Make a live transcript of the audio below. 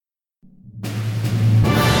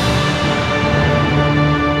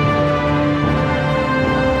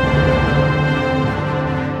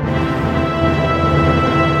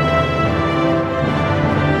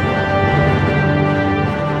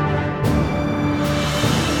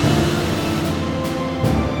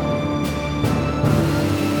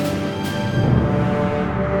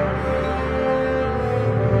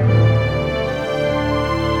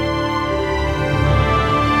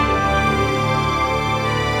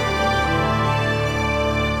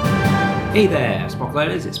Hey there,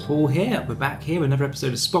 Spotlighters, it's Paul here. We're back here with another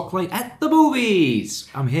episode of Spotlight at the Movies.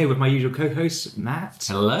 I'm here with my usual co-hosts, Matt.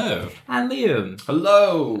 Hello. And Liam.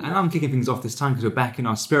 Hello. And I'm kicking things off this time because we're back in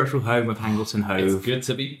our spiritual home of Hangleton Hove. It's good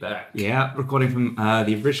to be back. Yeah, recording from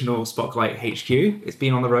the original Spotlight HQ. It's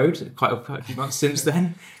been on the road quite a few months since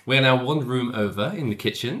then. We're now one room over in the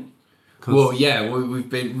kitchen. Well, yeah, we've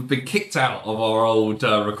been kicked out of our old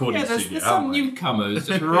recording There's studio. some newcomers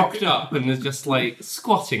just rocked up and there's just like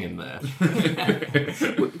squatting in there.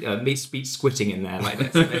 Me speech squitting in there like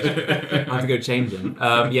this. I have to go change them.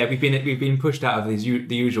 We've been pushed out of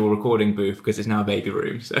the usual recording booth because it's now a baby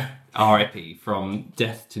room. So R.I.P. from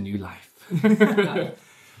death to new life.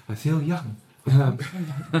 I feel young.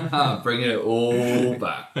 Bringing it all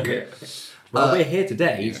back. Well, we're here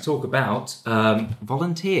today to talk about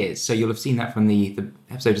volunteers. So you'll have seen that from the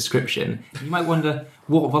episode description. You might wonder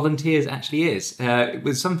what volunteers actually is. It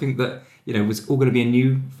was something that was all going to be a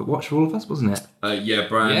new watch for all of us, wasn't it?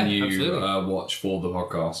 Brand new absolutely. watch for the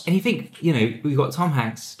podcast. And you think, we've got Tom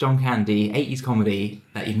Hanks, John Candy, 80s comedy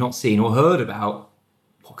that you've not seen or heard about.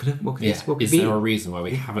 What could it Is be? there a reason why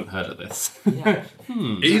we haven't heard of this? Yeah.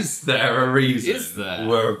 Is there a reason? Is there?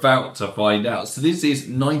 We're about to find out. So this is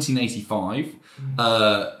 1985,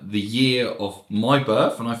 the year of my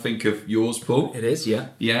birth, and I think of yours, Paul. It is, yeah.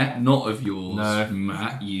 Yeah, not of yours, No.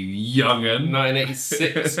 Matt, you young'un.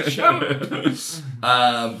 1986 chump.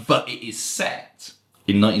 But it is set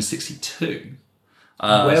in 1962.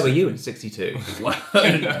 Where were you in 62?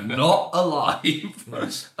 Not alive.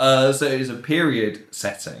 So it is a period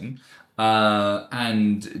setting.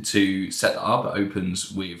 And to set that up, it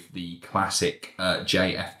opens with the classic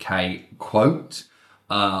JFK quote,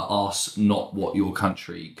 ask not what your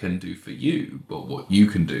country can do for you, but what you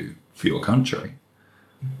can do for your country.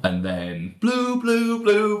 And then blue, blue,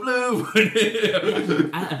 blue, blue.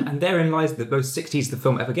 and therein lies the most 60s the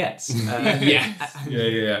film ever gets.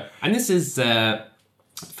 Yeah. And this is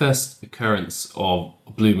first occurrence of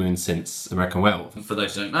Blue Moon since American Werewolf. For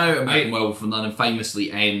those who don't know, American Werewolf from London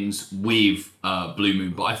famously ends with Blue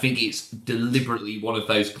Moon, but I think it's deliberately one of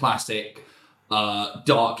those classic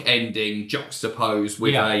dark ending juxtaposed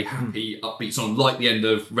with a happy, upbeat song, like the end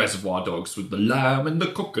of Reservoir Dogs with the lamb and the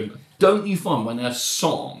coconut. Don't you find when a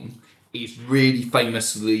song is really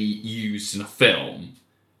famously used in a film,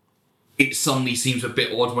 it suddenly seems a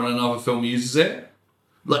bit odd when another film uses it?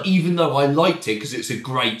 Like, even though I liked it because it's a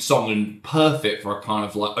great song and perfect for a kind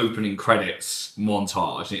of like opening credits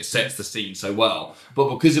montage and it sets the scene so well, but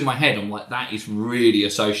because in my head I'm like, that is really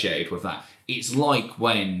associated with that. It's like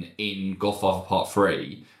when in Godfather Part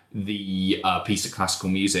 3 the piece of classical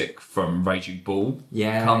music from Raging Bull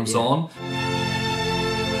comes on.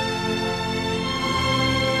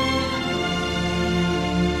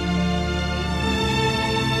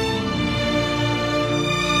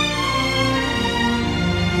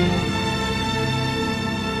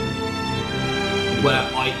 Where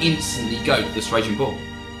I instantly go to this Raging Bull.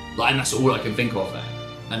 Like, and that's all I can think of there.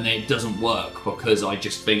 And then it doesn't work because I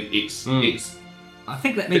just think it's I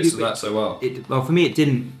think that maybe that so well. Well, for me, it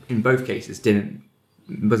didn't. In both cases,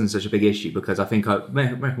 wasn't such a big issue because I think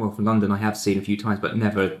American Werewolf in London I have seen a few times, but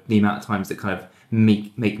never the amount of times that kind of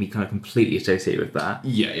make me kind of completely associated with that.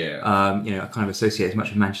 I kind of associate as much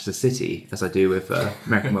with Manchester City as I do with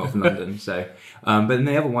American Werewolf in London. So, but then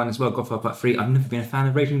the other one as well, Godfather Part 3. I've never been a fan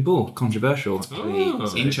of Raging Bull. Controversial.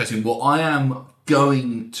 So. Interesting. Well, I am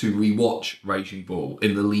going to rewatch Raging Bull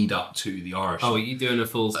in the lead up to the Irish. Oh, are you doing a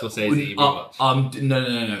full Scorsese rewatch?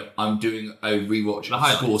 No. I'm doing a rewatch of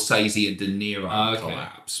Scorsese and De Niro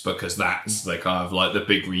collapse because that's the kind of like the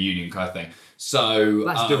big reunion kind of thing. So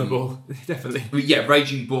that's doable, definitely. Yeah,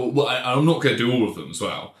 Raging Bull. Well, I'm not going to do all of them as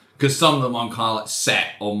well because some of them I'm kind of like set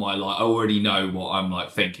on my like. I already know what I'm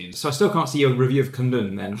like thinking. So I still can't see your review of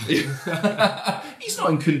Kundun then. He's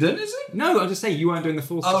not in Kundun, is he? No, I'll just say you weren't doing the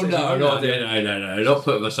full. Oh no, not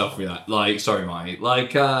putting myself through that. Like, sorry, mate.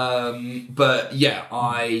 Like, but yeah,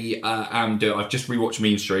 I am doing. I've just rewatched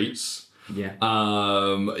Mean Streets. Yeah.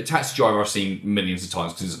 Taxi Driver I've seen millions of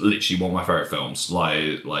times because it's literally one of my favourite films.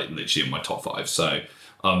 Like literally in my top 5. So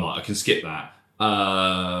I can skip that. But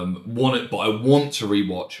I want to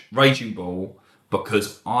rewatch Raging Bull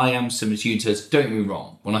because I am similar to you. Don't get me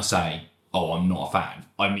wrong. When I say, I'm not a fan,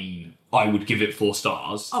 I mean I would give it 4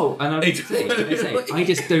 stars. Oh, and I just don't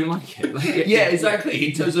like it. Yeah, exactly.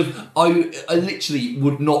 In terms of, I literally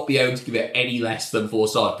would not be able to give it any less than 4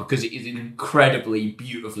 stars because it is an incredibly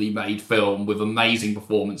beautifully made film with amazing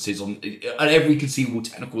performances at every conceivable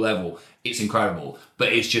technical level. It's incredible.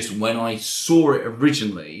 But it's just when I saw it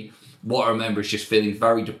originally, what I remember is just feeling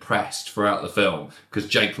very depressed throughout the film because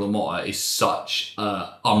Jake LaMotta is such an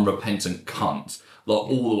unrepentant cunt. Like,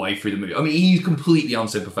 all the way through the movie. I mean, he's completely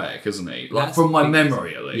unsympathetic, isn't he? Like, That's from my the thing.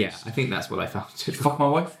 memory, at least. Yeah, I think that's what I found. Fuck my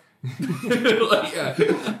wife. Like,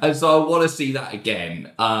 yeah. And so I want to see that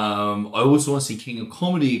again. I also want to see King of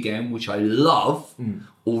Comedy again, which I love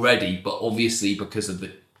already, but obviously because of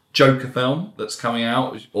the Joker film that's coming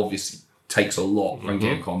out, which obviously takes a lot from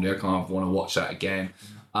King of Comedy, I kind of want to watch that again.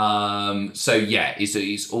 So yeah,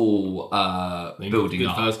 it's all building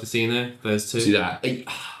up. Goodfellas Casino, those two. See that.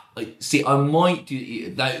 See, I might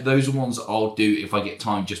do those are ones I'll do if I get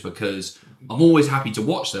time, just because I'm always happy to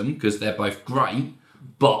watch them because they're both great.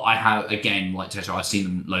 But I have, again, like Tetra, I've seen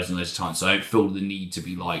them loads and loads of times, so I don't feel the need to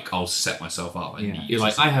be like, I'll set myself up. You're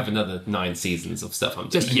like, I have another 9 seasons of stuff I'm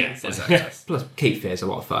doing. Yes, exactly. Plus, Cape Fear is a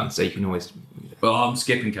lot of fun, so you can always. Well, I'm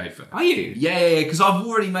skipping Cape Fear. Are you? Yeah, because I've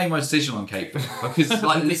already made my decision on Cape Fear. Because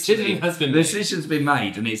like literally, the decision's been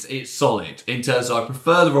made, and it's solid in terms of I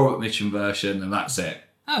prefer the Robert Mitchum version, and that's it.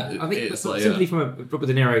 Oh, I think It's it's simply from a Robert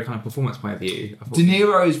De Niro kind of performance point of view. I thought De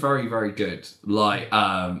Niro is very, very good. Like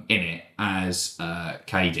in it as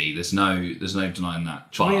KD. There's no denying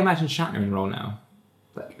that. Try imagine Shatner in the role now.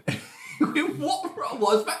 What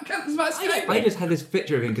was that? I just had this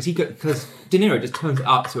picture of him because De Niro just turns it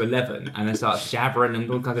up to 11 and then starts jabbering and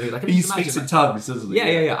all kinds of things. Like, He speaks in tongues, doesn't he?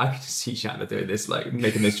 Yeah. I could just see Shatner doing this, like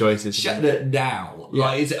making those choices. Shatner now. Yeah.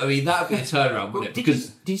 Like, that'd be a turnaround, wouldn't it?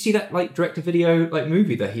 Did you see that like direct-to-video like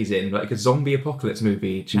movie that he's in, like a zombie apocalypse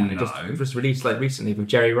movie? Shatner just released like recently with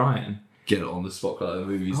Jerry Ryan. Get it on the spotlight of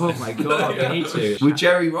movies. Oh my god, I need to. With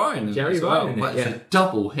Jerry Ryan. Jerry Ryan, Well. yeah. It's a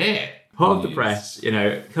double hit. Part of the press,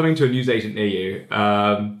 coming to a newsagent near you.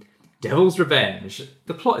 Devil's Revenge.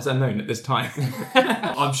 The plot is unknown at this time.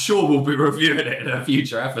 I'm sure we'll be reviewing it in a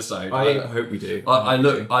future episode. I hope we do. I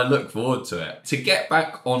look forward to it. To get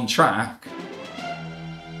back on track.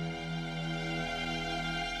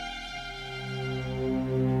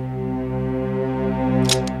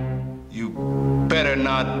 You better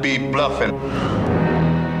not be bluffing.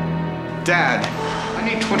 Dad, I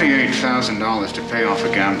need $28,000 to pay off a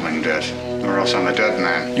gambling debt, or else I'm a dead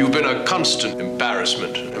man. You've been a constant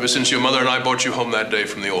embarrassment ever since your mother and I brought you home that day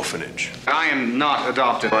from the orphanage. I am not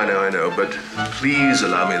adopted. I know, but please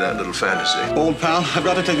allow me that little fantasy. Old pal, I've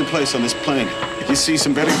got to take a place on this plane. You see,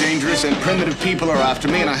 some very dangerous and primitive people are after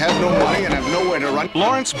me, and I have no money and have nowhere to run.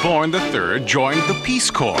 Lawrence Bourne III joined the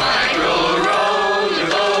Peace Corps.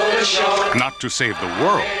 Not to save the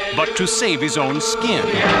world, but to save his own skin.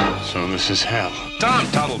 So this is hell. Tom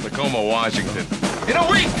Tuttle, Tacoma, Washington. In a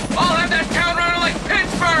week, I'll have that town running like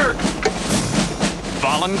Pittsburgh!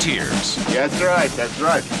 Volunteers. That's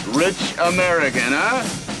right. Rich American, huh?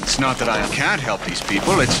 It's not that I can't help these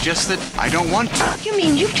people, it's just that I don't want to. You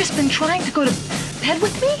mean you've just been trying to go to bed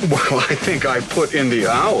with me? Well, I think I put in the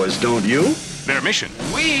hours, don't you? Their mission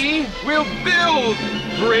We will build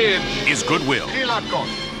bridge. is goodwill,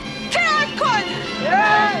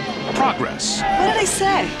 progress, What did I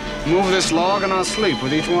say? Move this log and I'll sleep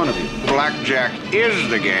with each one of you. Blackjack is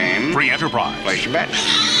the game. free enterprise, Place your bet.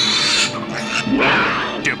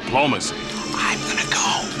 diplomacy,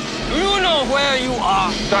 You know where you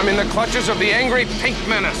are. I'm in the clutches of the angry pink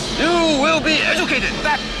menace. You will be educated.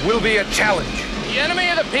 That will be a challenge. The enemy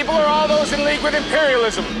of the people are all those in league with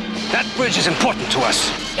imperialism. That bridge is important to us.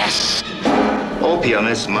 Yes. Opium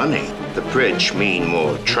is money. The bridge mean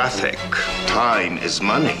more traffic. Time is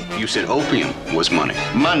money. You said opium was money.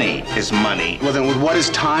 Money is money. Well, then what is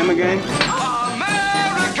time again?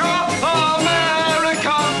 America!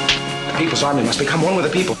 America! The People's Army must become one with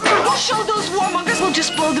the people. We'll show those warmongers we'll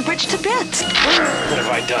just blow the bridge to bits. What have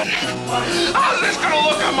I done? How's this gonna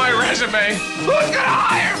look on my resume? Who's gonna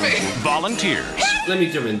hire me? volunteers, Let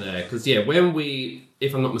me jump in there, because when we,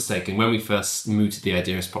 if I'm not mistaken, when we first moved to the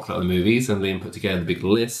idea of Spotlight the movies and Liam put together the big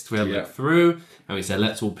list, we had a look through and we said,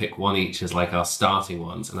 let's all pick one each as like our starting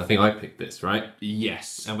ones. And I think I picked this, right?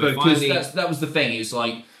 Yes, And we're because finally- that was the thing. It's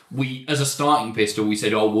like we, as a starting pistol, we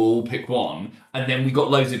said, "Oh, we'll all pick one," and then we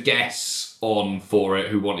got loads of guests on for it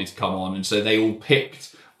who wanted to come on, and so they all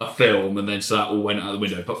picked a film, and then so that all went out the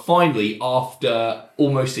window. But finally, after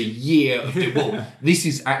almost a year of this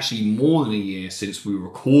is actually more than a year since we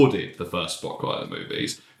recorded the first Spotlight of the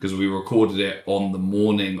movies, because we recorded it on the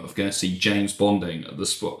morning of going to see James Bonding at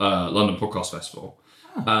the London Podcast Festival.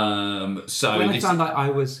 So When I this- found out I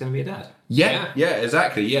was going to be a dad. yeah,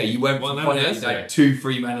 exactly. Yeah, you went Well, from no, finding yes, out yeah. 2,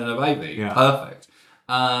 3 men and a baby. Yeah. Perfect.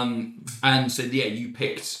 And so you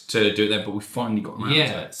picked to do it then, but we finally got around to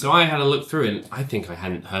Yeah, it. so I had a look through and I think I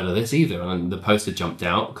hadn't heard of this either. And the poster jumped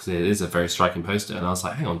out because it is a very striking poster. And I was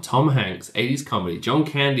like, hang on, Tom Hanks, 80s comedy, John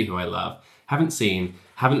Candy, who I love, haven't seen,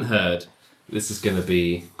 haven't heard. This is going to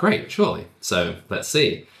be great, surely. So let's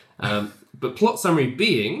see. But plot summary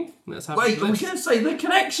being, let's have Wait, we can't say the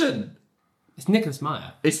connection. It's Nicholas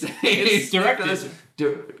Meyer. It's directed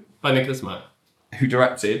by Nicholas Meyer. Who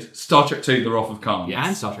directed Star Trek 2, The Wrath of Khan. Yeah,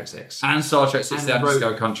 and Star Trek 6. And Star Trek 6, The And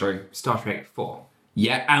Undiscovered Country. Star Trek 4.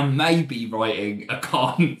 Yeah, and maybe writing a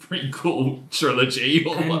Khan prequel trilogy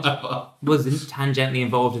or whatever. Was tangentially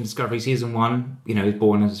involved in Discovery Season 1. You know,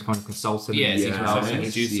 born as a kind of consultant.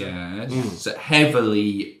 So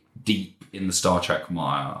heavily deep in the Star Trek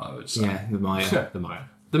mire, I would say. Yeah, the Mire.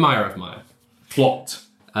 The Meyer of Meyer. Plot.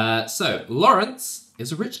 So, Lawrence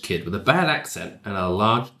is a rich kid with a bad accent and a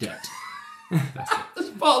large debt. That's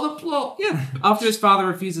part of the plot. Yeah. After his father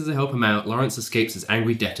refuses to help him out, Lawrence escapes his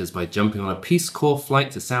angry debtors by jumping on a Peace Corps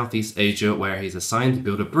flight to Southeast Asia, where he's assigned to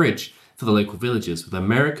build a bridge for the local villagers with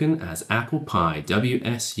American as apple pie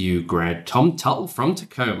WSU grad Tom Tuttle from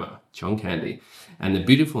Tacoma, John Candy, and the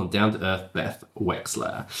beautiful and down-to-earth Beth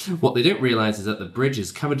Wexler. What they don't realize is that the bridge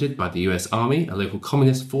is coveted by the US Army, a local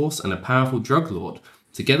communist force, and a powerful drug lord.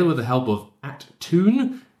 Together with the help of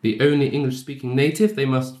At-Toon, the only English-speaking native, they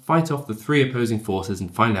must fight off the three opposing forces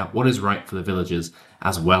and find out what is right for the villagers,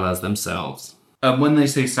 as well as themselves. When they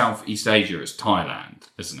say Southeast Asia, it's Thailand,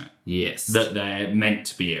 isn't it? Yes. That they're meant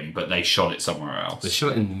to be in, but they shot it somewhere else. They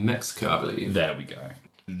shot it in Mexico, I believe. There we go.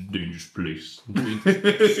 Dangerous police.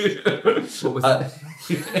 What was that?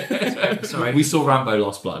 Sorry. We saw Rambo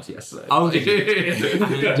Lost Blood yesterday. Oh, did you?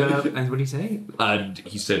 And what did he say? And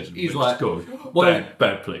he said, He's like,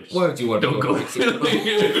 bad place. Where do you want to go? Yeah,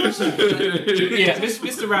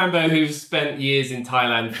 Mr. Rambo, who's spent years in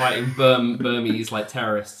Thailand fighting Burmese like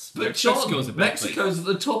terrorists. But John, Mexico's at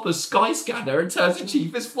the top of Skyscanner in terms of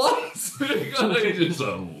cheapest flights.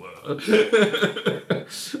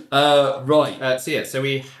 Right. So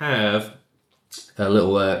we have a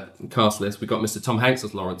little cast list. We've got Mr. Tom Hanks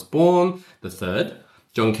as Lawrence Bourne, the third.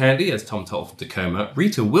 John Candy as Tom Tuttle from Tacoma.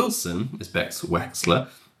 Rita Wilson as Bex Wexler.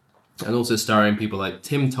 And also starring people like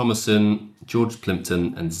Tim Thomason, George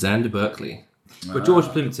Plimpton, and Xander Berkeley. But George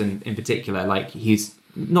Plimpton, in particular, like, he's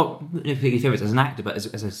not particularly famous as an actor, but as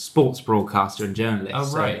a sports broadcaster and journalist.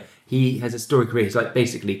 Oh, right. So he has a storied career. He's like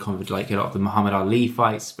basically covered like a lot of the Muhammad Ali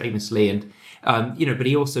fights, famously, and but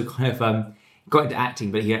he also kind of got into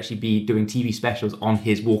acting, but he'd actually be doing TV specials on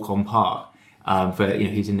his walk-on part. For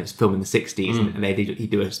he's in this film in the 60s, and he'd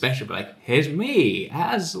do a special, but like, here's me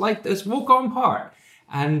as like this walk-on part.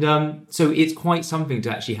 And so it's quite something to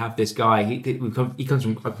actually have this guy. He comes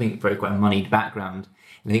from, I think, quite a moneyed background.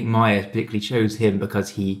 And I think Meyer particularly chose him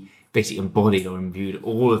because he basically embodied or imbued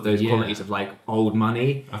all of those qualities of like old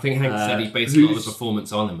money. I think Hank said he based a lot of the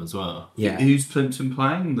performance on him as well. Yeah. Who's Plimpton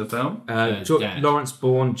playing in the film? Lawrence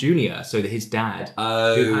Bourne Jr., so his dad.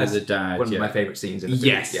 Who has the dad? One of my favourite scenes in the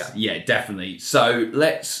film. Yeah, definitely. So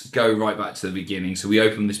let's go right back to the beginning. So we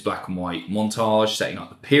open this black and white montage setting up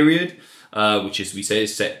the period. Which, as we say,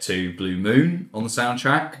 is set to Blue Moon on the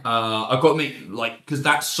soundtrack. I've got to admit, like, because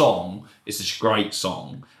that song is such a great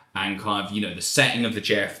song, and kind of, the setting of the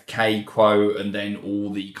JFK quote, and then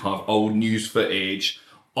all the kind of old news footage.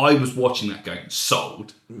 I was watching that going,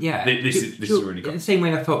 sold. Yeah, this is really good. In the same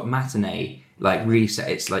way I felt Matinee like really set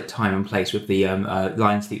its like time and place with the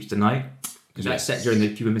Lion Sleeps Tonight, because that's set during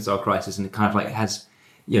the Cuban Missile Crisis, and it kind of like has,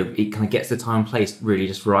 it kind of gets the time and place really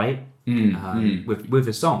just right. With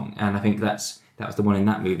the song, and I think that was the one in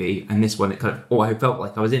that movie, and this one, it kind of, I felt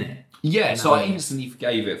like I was in it. Yeah, so I instantly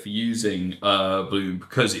forgave it for using Blue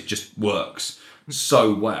because it just works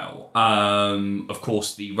so well. Of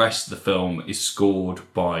course, the rest of the film is scored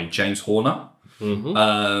by James Horner.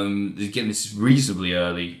 Again, this is reasonably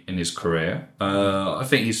early in his career. I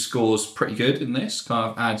think his score's pretty good in this.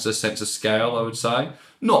 Kind of adds a sense of scale, I would say.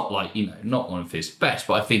 Not like, not one of his best,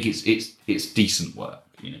 but I think it's decent work.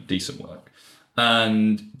 Decent work.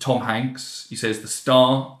 And Tom Hanks, he says, the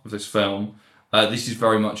star of this film. This is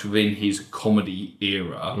very much within his comedy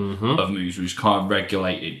era of movies, which is kind of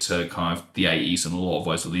regulated to kind of the 80s and a lot of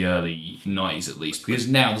ways, or the early 90s at least. Because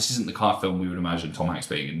now, this isn't the kind of film we would imagine Tom Hanks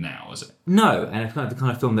being in now, is it? No, and it's kind of the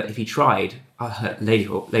kind of film that if he tried,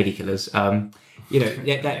 Lady Killers,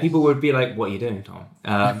 that people would be like, what are you doing, Tom?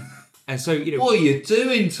 And so, what are you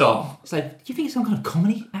doing, Tom? It's like, do you think he's some kind of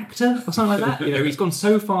comedy actor or something like that? He's gone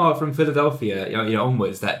so far from Philadelphia,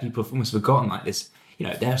 onwards, that people have almost forgotten like this.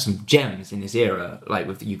 There are some gems in this era. Like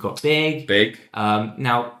you've got Big.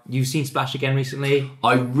 Now you've seen Splash again recently.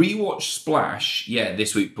 I rewatched Splash,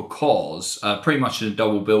 this week because pretty much in a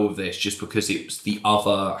double bill with this, just because it was the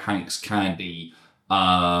other Hanks Candy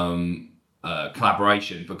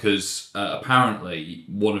collaboration, because apparently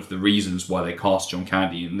one of the reasons why they cast John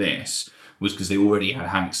Candy in this was because they already had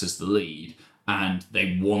Hanks as the lead, and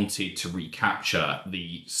they wanted to recapture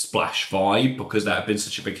the Splash vibe because that had been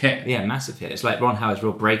such a big hit. Yeah, massive hit. It's like Ron Howard's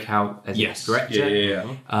real breakout as a director.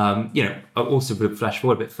 Yeah. Also to flash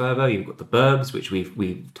forward a bit further, you've got The Burbs, which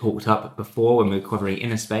we've talked up before when we were covering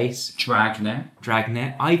Inner Space.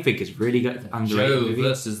 Dragnet, I think is really good. Underrated Joe movie.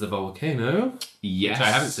 versus the Volcano. Yes. Which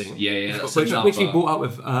I haven't seen. Yeah. That's Which we brought up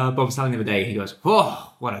with Bob Stalin the other day. He goes,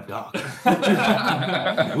 "Oh, what a dog!"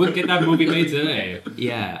 We'll get that movie made today.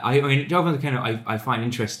 Yeah, I mean, Joe Volcano, I find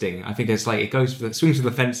interesting. I think it's like it swings for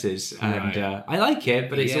the fences, and I like it,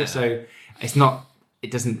 but it's also it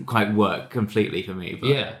doesn't quite work completely for me. But.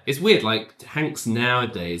 Yeah, it's weird. Like Hanks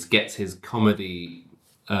nowadays gets his comedy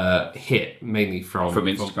hit mainly from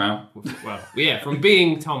Instagram. From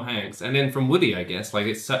being Tom Hanks, and then from Woody, I guess. Like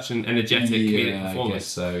it's such an energetic comedic performance, I guess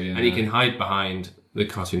so, yeah. and he can hide behind the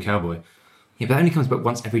cartoon cowboy. Yeah, but that only comes back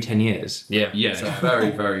once every 10 years. Yeah, it's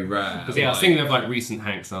very, very rare. Because I was thinking of like recent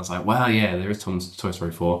Hanks, and I was like, wow, yeah, there is Tom's Toy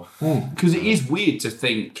Story 4. Because it is weird to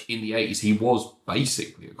think in the 80s he was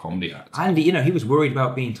basically a comedy actor. And, he was worried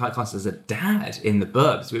about being typecast as a dad in The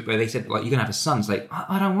Burbs, where they said, like, you're going to have a son. It's like,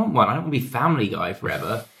 I don't want one. I don't want to be Family Guy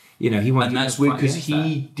forever. He wanted. And that's weird because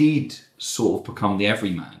he did sort of become the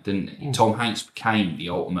everyman, didn't he? Tom Hanks became the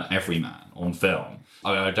ultimate everyman on film.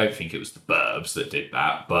 I mean, I don't think it was The Burbs that did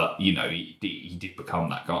that, but, he did become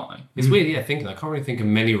that guy. It's weird, I can't really think of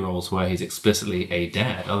many roles where he's explicitly a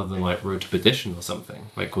dad, other than, like, Road to Perdition or something.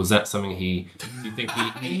 Like, was that something do you think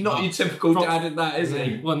he... Not your typical dad in that, is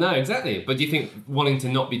he? Well, no, exactly. But do you think wanting to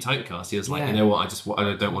not be typecast, he was like, you know what,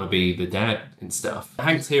 I don't want to be the dad and stuff.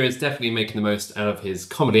 Hanks here is definitely making the most out of his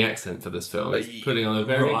comedy accent for this film. He's putting on a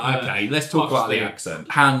very... okay, let's talk about the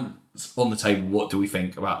accent. Hands on the table, what do we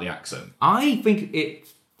think about the accent? I think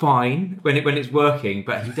it's fine when it's working,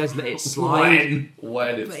 but he does let it slide.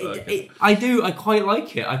 when it's working. I do. I quite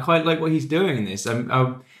like it. I quite like what he's doing in this.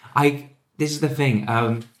 This is the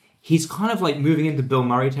thing. He's kind of like moving into Bill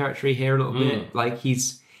Murray territory here a little bit. Like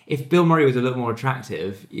if Bill Murray was a little more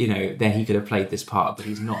attractive, then he could have played this part, but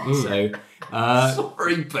he's not. So,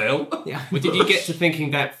 sorry, Bill. Yeah. Well, did you get to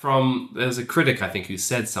thinking that there's a critic, I think, who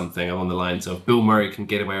said something along the lines of Bill Murray can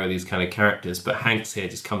get away with these kind of characters, but Hanks here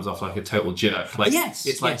just comes off like a total jerk. Like,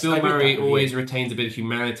 it's like Bill Murray always retains a bit of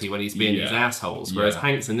humanity when he's being these assholes, whereas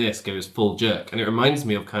Hanks in this goes full jerk. And it reminds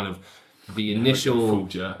me of kind of the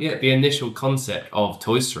initial concept of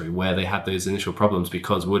Toy Story, where they had those initial problems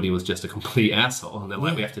because Woody was just a complete asshole, and they're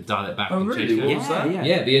like, we have to dial it back. Oh, really? What was that?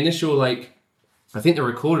 Yeah, the initial, I think they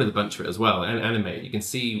recorded a bunch of it as well, and animated. You can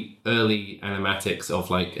see early animatics of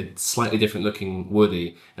like a slightly different looking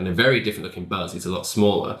Woody and a very different looking Buzz. He's a lot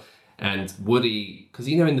smaller. And Woody, because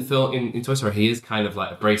in the film, in Toy Story, he is kind of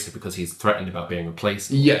like abrasive because he's threatened about being replaced.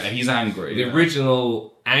 Yeah, he's angry. The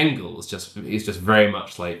original angle is just very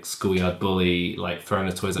much like schoolyard bully, like throwing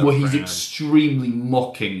the toys out. Well, he's extremely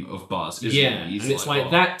mocking of Buzz, isn't he? And it's like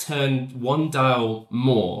that turned one dial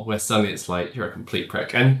more, where suddenly it's like, you're a complete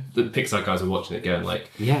prick. And the Pixar guys are watching it going like,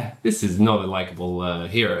 this is not a likable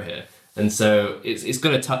hero here. And so it's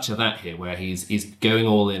got a touch of that here, where he's going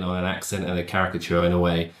all in on an accent and a caricature in a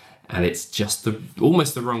way. And it's just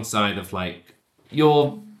almost the wrong side of like,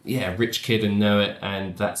 you're a rich kid and know it,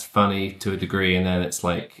 and that's funny to a degree, and then it's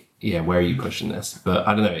like, where are you pushing this? But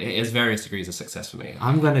I don't know, it has various degrees of success for me.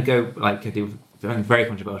 I'm going to go, very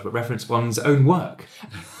controversial, but reference one's own work.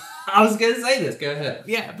 I was going to say this, go ahead.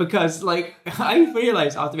 Yeah, because I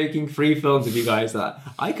realised after making 3 films with you guys that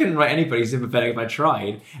I couldn't write anybody sympathetic if I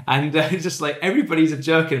tried, and just like everybody's a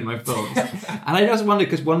jerk in my films. And I just wondered,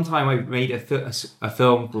 because one time I made a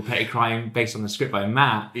film called Petty Crime based on the script by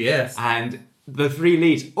Matt. Yes. And the 3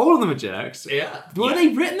 leads, all of them are jerks. Yeah. Were they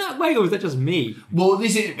written that way, or was that just me? Well,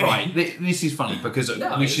 this is right. This is funny because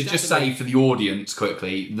we should just say for the audience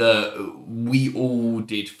quickly that we all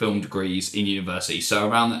did film degrees in university. So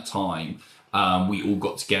around that time, we all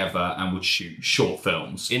got together and would shoot short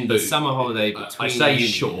films in the summer holiday. I say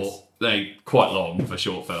short; they're quite long for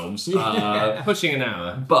short films, pushing an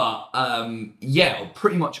hour. But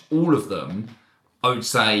pretty much all of them, I would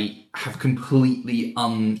say, have completely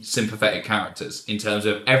unsympathetic characters in terms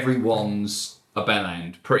of everyone's a bell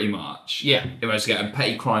end, pretty much. Yeah. And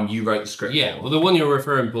Petty Crime, you wrote the script. Yeah, well, the one you're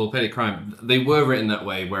referring to, Petty Crime, they were written that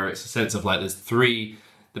way, where it's a sense of like there's 3.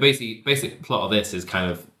 The basic plot of this is kind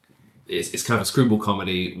of it's kind of a screwball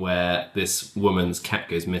comedy where this woman's cat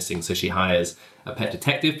goes missing, so she hires a pet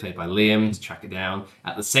detective played by Liam to track it down.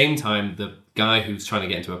 At the same time, the guy who's trying to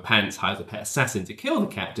get into her pants hires a pet assassin to kill the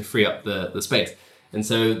cat to free up the space. And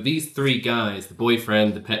so these 3 guys, the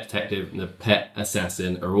boyfriend, the pet detective, and the pet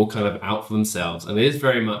assassin, are all kind of out for themselves. And it is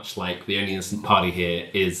very much like the only innocent party here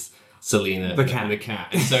is Selena, The cat. and the cat.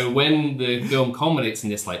 And so when the film culminates in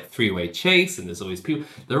this like three-way chase, and there's all these people,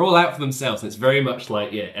 they're all out for themselves, and it's very much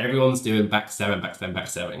like everyone's doing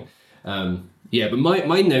backstabbing. But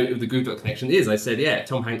my note of the Groove Doctor connection is, I said,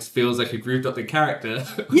 Tom Hanks feels like a Groove Doctor character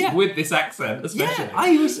with this accent, especially. Yeah,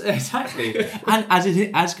 I was exactly, and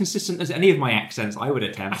as consistent as any of my accents I would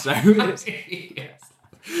attempt. So it's, Yes.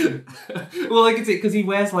 Well, I can see because he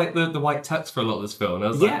wears like the white tux for a lot of this film. And I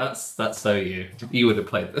was like, that's so you. You would have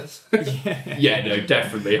played this. Yeah, no,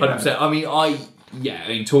 definitely, 100%. I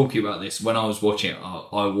mean, talking about this when I was watching it,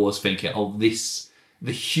 I was thinking,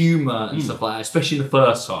 the humour and stuff like that, especially in the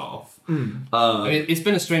first half. I mean, it's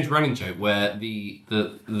been a strange running joke where the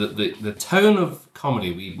tone of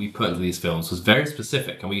comedy we put into these films was very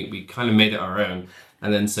specific, and we kind of made it our own.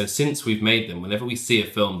 And then so since we've made them, whenever we see a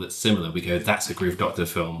film that's similar, we go, that's a Groove Doctor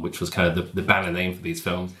film, which was kind of the banner name for these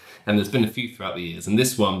films. And there's been a few throughout the years. And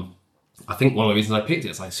this one, I think one of the reasons I picked it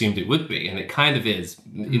is I assumed it would be. And it kind of is,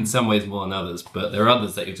 in some ways more than others. But there are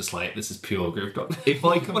others that you're just like, this is pure Groove Doctor.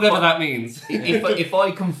 Whatever that means. if I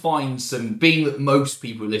can find some, being that most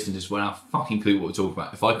people who listen to this won't have a fucking clue what we're talking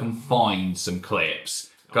about, if I can find some clips,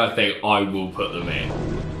 kind of thing, I will put them in.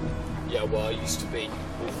 Yeah, well, I used to be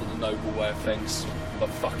all for the noble way of things, but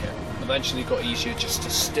fuck it. Eventually got easier just to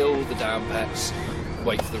still the damn pets,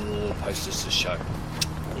 wait for the raw posters to show.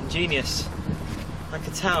 Ingenious. I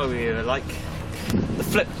could tell we were like the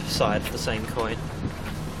flip side of the same coin.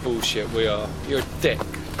 Bullshit, we are. You're a dick.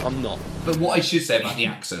 I'm not. But what I should say about the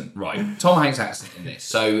accent, right? Tom Hanks' accent in this.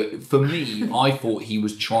 So for me, I thought he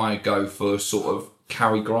was trying to go for sort of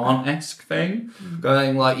Cary Grant-esque thing,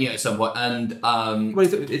 going like, at some point, and well,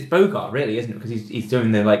 it's Bogart, really, isn't it? Because he's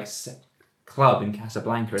doing the like club in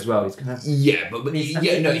Casablanca as well. He's kind of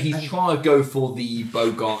he's trying to go for the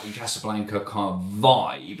Bogart and Casablanca kind of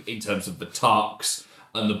vibe in terms of the tux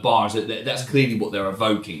and the bars. That's clearly what they're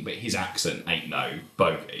evoking, but his accent ain't no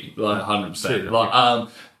bogey, like 100%. Like,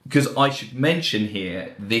 because I should mention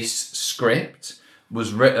here, this script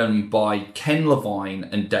was written by Ken Levine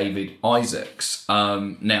and David Isaacs.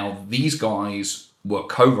 Now, these guys were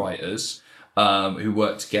co-writers who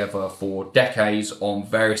worked together for decades on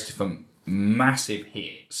various different massive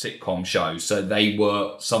hit sitcom shows. So they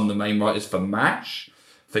were some of the main writers for MASH,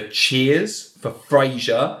 for Cheers, for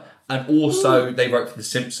Frasier, and also they wrote for The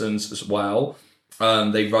Simpsons as well.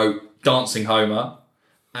 They wrote Dancing Homer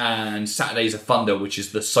and Saturdays of Thunder, which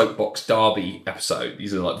is the Soapbox Derby episode.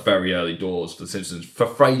 These are like very early doors for The Simpsons. For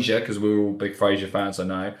Frasier, because we were all big Frasier fans, I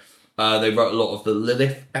know, they wrote a lot of the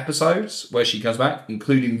Lilith episodes where she comes back,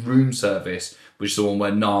 including Room Service, which is the one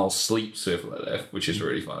where Niles sleeps with Lilith, which is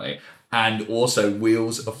really funny. And also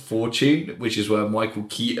Wheels of Fortune, which is where Michael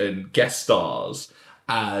Keaton guest stars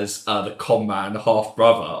as the con-man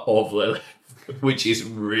half-brother of Lilith, which is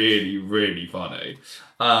really, really funny.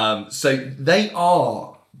 So they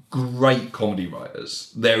are great comedy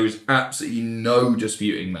writers. There is absolutely no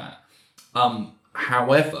disputing that.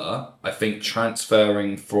 However, I think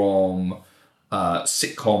transferring from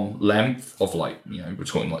sitcom length of we're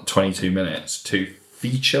talking like 22 minutes to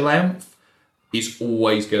feature length is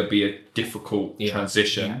always going to be a difficult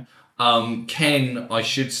transition. Yeah. Ken, I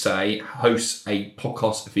should say, hosts a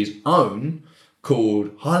podcast of his own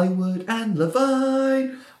called Hollywood and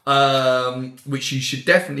Levine, which you should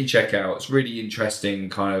definitely check out. It's really interesting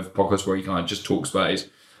kind of podcast where he kind of just talks about his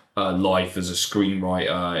life as a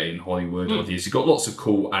screenwriter in Hollywood. He's got lots of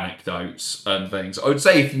cool anecdotes and things. I would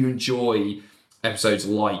say if you enjoy episodes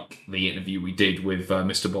like the interview we did with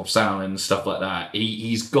Mr. Bob Sallin and stuff like that,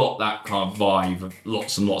 he's got that kind of vibe of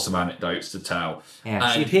lots and lots of anecdotes to tell.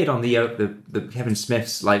 Yeah, he appeared on the Kevin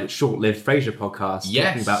Smith's like short-lived Frasier podcast,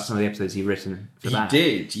 talking about some of the episodes he'd written for that. He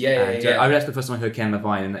did, yeah. That's the first time I heard Ken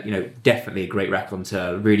Levine, and definitely a great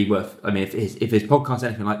raconteur. Really worth. I mean, if his podcast is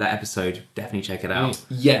anything like that episode, definitely check it out.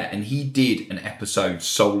 Yeah, and he did an episode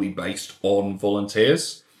solely based on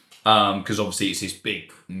volunteers. Because obviously it's this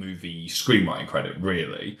big movie screenwriting credit,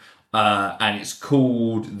 really. And it's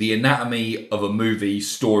called The Anatomy of a Movie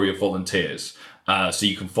Story of Volunteers. So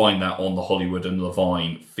you can find that on the Hollywood and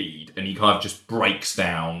Levine feed. And he kind of just breaks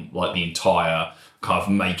down like the entire kind of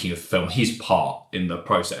making of film, his part in the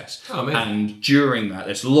process. Oh, and during that,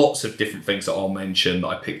 there's lots of different things that I'll mention that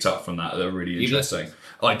I picked up from that are really interesting.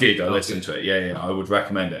 I did, I listened to it. Yeah, I would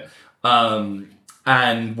recommend it.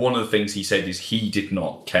 And one of the things he said is he did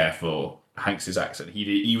not care for Hanks's accent.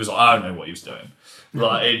 He was like, I don't know what he was doing.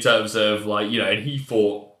 Like, in terms of and he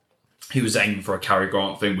thought he was aiming for a Cary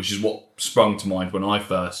Grant thing, which is what sprung to mind when I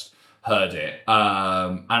first heard it.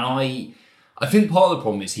 And I think part of the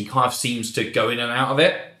problem is he kind of seems to go in and out of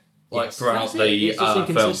it. throughout the it's just film.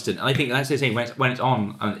 inconsistent. I think that's the thing when it's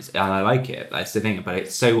on and I like it. That's the thing about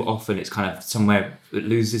it. So often it's kind of somewhere it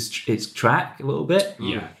loses its track a little bit.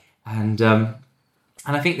 Yeah, and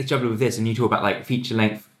I think the trouble with this, and you talk about like feature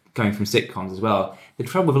length going from sitcoms as well. The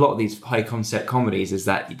trouble with a lot of these high concept comedies is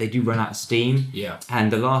that they do run out of steam. Yeah.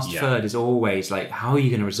 And the last third is always like, how are you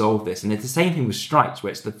going to resolve this? And it's the same thing with Stripes,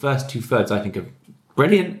 where it's the first 2/3 I think are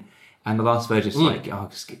brilliant, and the last third just like, oh,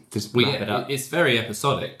 just wrap it up. It's very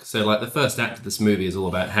episodic. So like the first act of this movie is all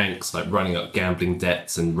about Hanks like running up gambling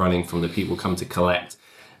debts and running from the people come to collect.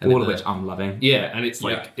 And all of which I'm loving. Yeah, and it's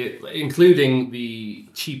like, including the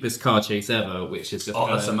cheapest car chase ever, which is just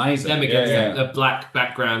that's amazing. Them against a black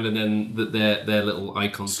background, and then their little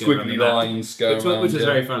icons squiggly lines go around, which is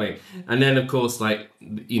very funny. And then, of course, like,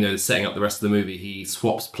 you know, setting up the rest of the movie, he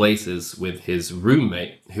swaps places with his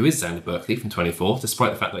roommate, who is Xander Berkeley from 24,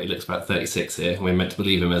 despite the fact that he looks about 36 here. We're meant to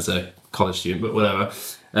believe him as a college student, but whatever.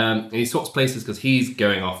 And he swaps places because he's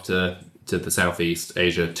going off to the Southeast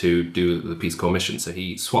Asia to do the Peace Corps mission, so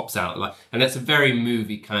he swaps out and that's a very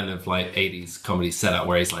movie kind of like 80s comedy setup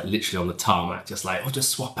where he's like literally on the tarmac just like,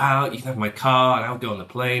 just swap out, you can have my car and I'll go on the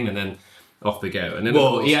plane, and then off we go. And then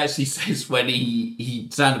he actually says when he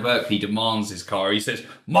Xander Berkeley demands his car, he says,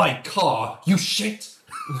 "My car, you shit."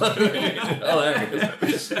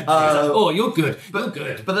 Oh, you're good. You're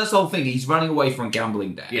good. But that's the whole thing. He's running away from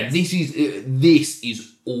gambling debt. Yes. This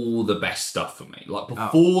is all the best stuff for me. Like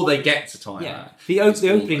before they get to Thailand. Yeah. The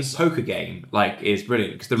opening poker game is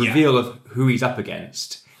brilliant because the reveal of who he's up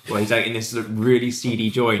against. Well, he's like in this sort of really seedy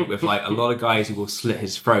joint with like a lot of guys who will slit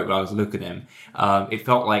his throat when I was looking at him. It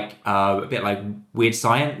felt like a bit like Weird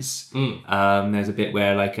Science. There's a bit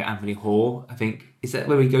where like Anthony Hall, I think, is that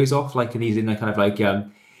where he goes off? Like, and he's in a kind of like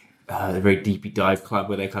a very deepy dive club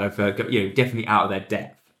where they kind of go, definitely out of their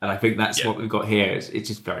depth. And I think that's what we've got here. It's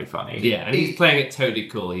just very funny. Yeah, and he's playing it totally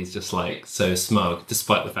cool. He's just like so smug,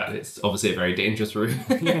 despite the fact that it's obviously a very dangerous route.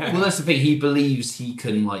 Well, that's the thing. He believes he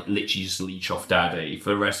can like literally just leech off Daddy for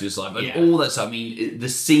the rest of his life. And all that stuff. I mean, the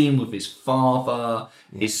scene with his father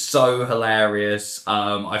is so hilarious.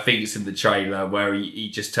 I think it's in the trailer where he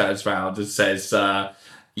just turns around and says,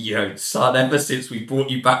 son, ever since we brought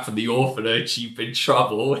you back from the orphanage, you've been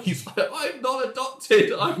trouble. He's like, I'm not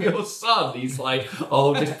adopted, I'm your son. He's like,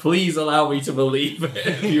 oh, just please allow me to believe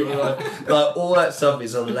it. You were like all that stuff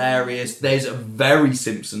is hilarious. There's a very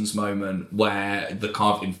Simpsons moment where the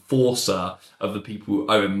kind of enforcer of the people who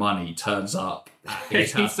owe him money turns up.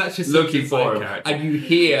 He's such a looking for him, character. and you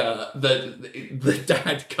hear the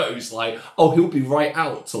dad goes like, "Oh, he'll be right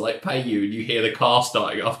out to like pay you," and you hear the car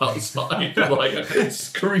starting up outside, like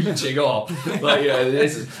screeching off. But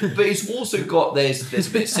it's also got there's a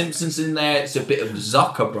bit of Simpsons in there. It's a bit of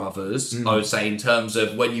Zucker Brothers, I would say, in terms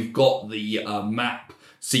of when you've got the map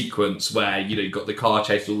sequence where you've got the car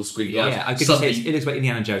chase, all the squiggly lines. I could say it looks like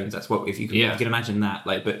Indiana Jones. That's what if you can imagine that,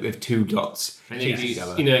 like, but with two dots. And if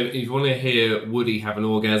you want to hear Woody have an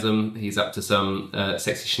orgasm, he's up to some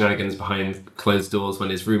sexy shenanigans behind closed doors when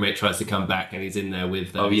his roommate tries to come back, and he's in there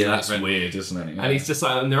with. That's weird, isn't it? Yeah. And he's just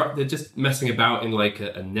like, and they're just messing about in like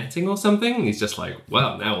a netting or something. And he's just like,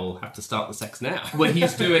 well, now we'll have to start the sex now. Well,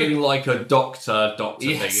 he's doing like a doctor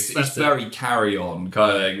thing. It's very Carry On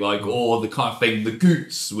kind of thing, like, or the kind of thing the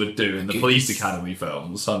Goots would do in the Police Academy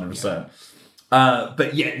films, 100%. But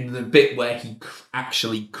the bit where he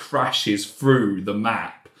actually crashes through the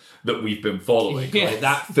map that we've been following, like,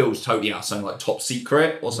 that feels totally out something like Top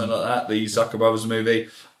Secret or something like that, the Zucker Brothers movie.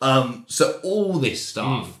 So all this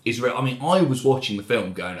stuff is real. I mean, I was watching the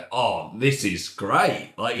film going, oh, this is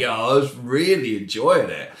great. Like, I was really enjoying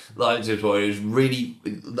it. Like, it was really,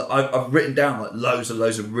 I've written down like loads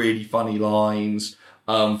of really funny lines.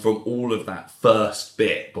 From all of that first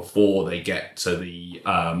bit before they get to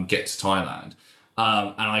Thailand.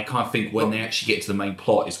 And I kind of think when they actually get to the main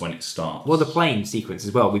plot is when it starts. Well, the plane sequence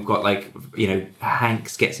as well. We've got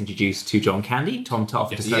Hanks gets introduced to John Candy, Tom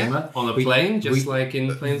Tough to Soma. On a plane, like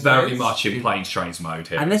in Planes very much in Planes, Trains mode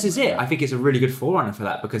here. And this is it. I think it's a really good forerunner for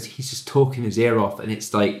that because he's just talking his ear off, and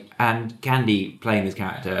it's like, and Candy playing this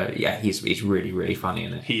character, he's really, really funny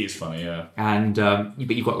in it. He is funny, yeah. And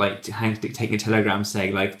but you've got like Hanks taking a telegram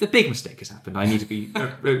saying like, the big mistake has happened. I need to be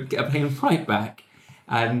get a plane right back.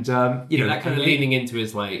 And that kind of leaning into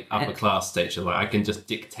his like upper class stage of like, I can just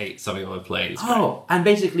dictate something on a plane. And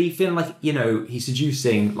basically feeling like he's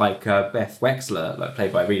seducing like Beth Wexler, like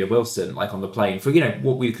played by Rita Wilson, like on the plane for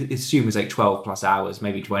what we could assume is like 12 plus hours,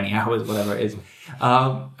 maybe 20 hours, whatever it is.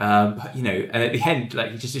 But and at the end,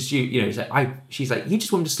 like, you just assume, it's like she's like, you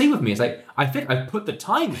just want to sleep with me. It's like, I think I put the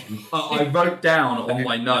time in. I wrote down on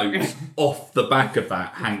my notes off the back of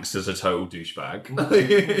that, Hanks is a total douchebag.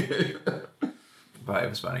 part it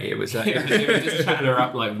was funny. It was They were just chatting her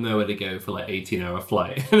up like nowhere to go for like 18-hour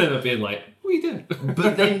flight, and then being like, "What are you doing?"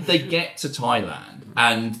 But then they get to Thailand,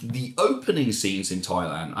 and the opening scenes in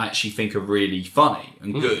Thailand I actually think are really funny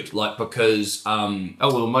and good. Like because one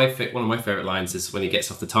of my favourite lines is when he gets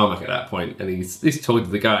off the tarmac at that point, and he's talking to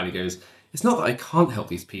the guy, and he goes, "It's not that I can't help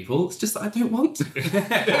these people; it's just that I don't want to."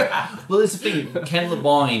 Well, there's the thing. Ken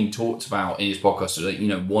Levine talked about in his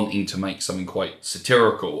podcast, wanting to make something quite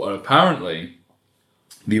satirical, and apparently,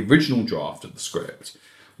 the original draft of the script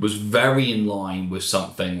was very in line with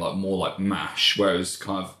something like more like MASH, where it was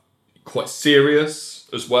kind of quite serious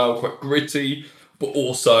as well, quite gritty, but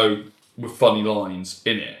also with funny lines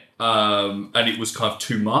in it. And it was kind of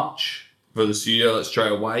too much for the studio, like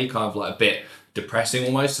straight away, kind of like a bit depressing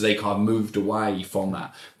almost, so they kind of moved away from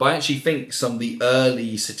that. But I actually think some of the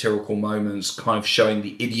early satirical moments kind of showing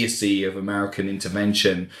the idiocy of American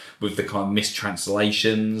intervention with the kind of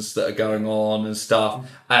mistranslations that are going on and stuff,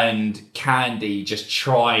 and Candy just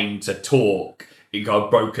trying to talk in kind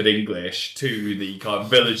of broken English to the kind of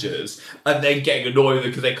villagers, and then getting annoyed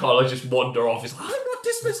because they kind of just wander off. It's like, I'm not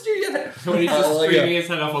dismissed you yet. When he's just screaming his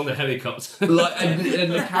head off on the helicopter.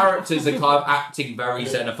 and the characters are kind of acting very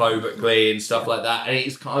xenophobically and stuff like that, and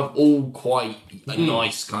it's kind of all quite a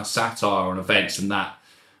nice kind of satire on events and that.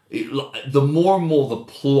 The more and more the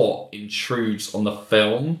plot intrudes on the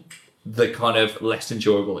film, the kind of less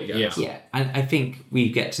enjoyable it gets. Yeah, and I think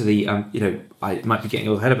we get to the, I might be getting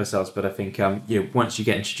all ahead of ourselves, but I think, once you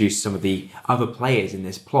get introduced to some of the other players in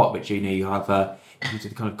this plot, which, you have the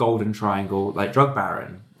kind of golden triangle, like drug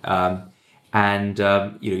baron, and,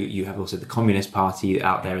 you have also the Communist Party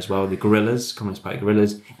out there as well, the guerrillas, Communist Party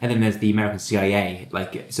guerrillas, and then there's the American CIA,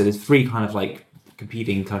 so there's three kind of like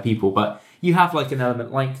competing kind of people, but you have like an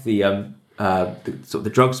element like the sort of the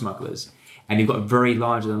drug smugglers, and you've got a very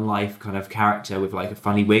larger than life kind of character with like a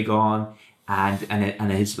funny wig on, and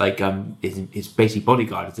his like his basic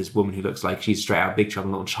bodyguard is this woman who looks like she's straight out of Big Trouble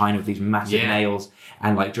in Little China with these massive nails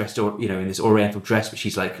and like dressed in this Oriental dress, but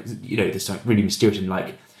she's like there's something really mysterious and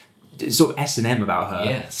like sort of S&M about her.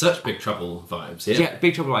 Yeah, such Big Trouble vibes. Yeah,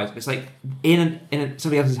 Big Trouble vibes. It's like in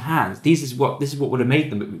somebody else's hands. This is what would have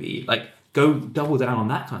made the movie. Like go double down on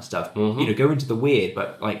that kind of stuff. Mm-hmm. Go into the weird,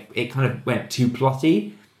 but like it kind of went too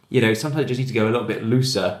plotty. Sometimes you just need to go a little bit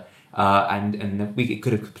looser, and we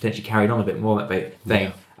could have potentially carried on a bit more that thing.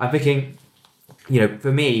 Yeah. I'm thinking,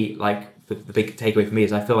 for me, like the big takeaway for me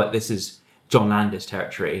is I feel like this is John Landis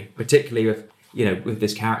territory, particularly with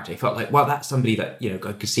this character. I felt like, well, that's somebody that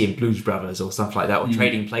I could see in Blues Brothers or stuff like that, or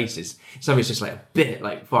Trading Places. Somebody's just like a bit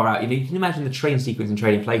like far out. You can imagine the train sequence in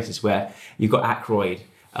Trading Places where you've got Aykroyd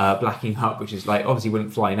blacking up, which is like obviously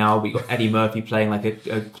wouldn't fly now, but you got Eddie Murphy playing like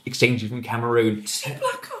a exchange from Cameroon.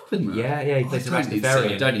 Black up in that? Yeah, he plays Sebastian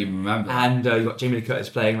Ferry. I don't even remember. And you got Jamie Lee Curtis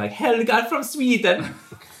playing like Helga from Sweden,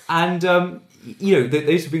 and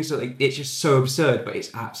those things are like it's just so absurd, but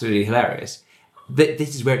it's absolutely hilarious.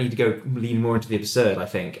 This is where it need to go, lean more into the absurd, I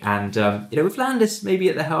think. And with Landis maybe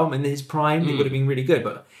at the helm in his prime, it would have been really good.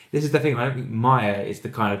 But this is the thing, I don't think Meyer is the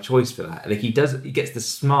kind of choice for that. Like he gets the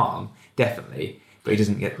smarm definitely, but he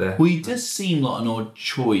doesn't get the... Well, he does seem like an odd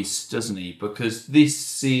choice, doesn't he? Because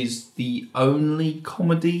this is the only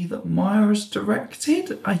comedy that Meyer has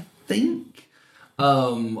directed, I think.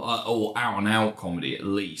 Or out-and-out comedy, at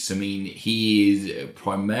least. I mean, he is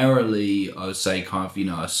primarily, I would say, kind of,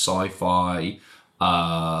 a sci-fi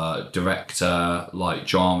director, like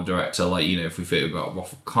drama director, like, if we think about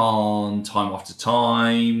Russell Khan, Time After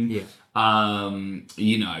Time. Yeah.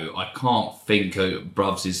 I can't think of...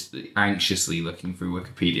 Bruvs is anxiously looking through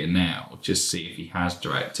Wikipedia now, just see if he has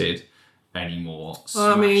directed any more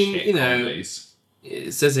comedies.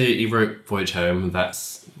 It says he wrote Voyage Home,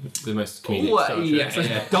 that's the most comedic Star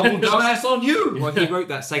Trek. Double dumbass on you! Well, he wrote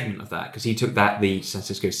that segment of that, because he took the San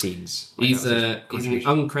Francisco scenes. He's an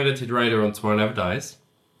uncredited writer on Tomorrow Never Dies.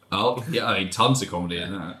 Oh, yeah, I mean, tons of comedy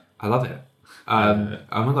in that. I love it. Oh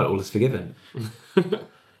my god, All Is Forgiven.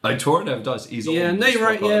 Tomorrow Never Dies. Yeah, no, you're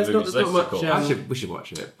right. Yeah, there's not much. We should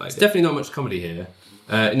watch it. There's definitely not much comedy here.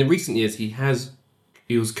 In the recent years,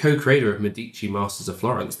 he was co-creator of Medici Masters of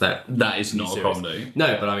Florence. That is not a comedy.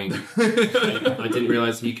 No, but I mean, I didn't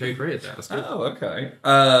realise he co-created that. That's good. Oh, okay.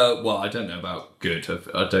 Well, I don't know about good.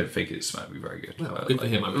 I don't think it's maybe very good. Well, good for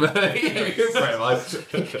him.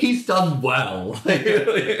 He's done well. Can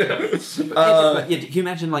you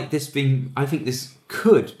imagine like this being? I think this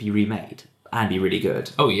could be remade and be really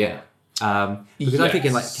good. Oh yeah. Because I'm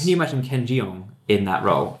thinking like, can you imagine Ken Jeong in that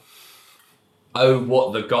role? Oh,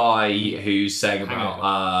 what, the guy who's saying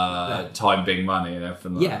about time being money and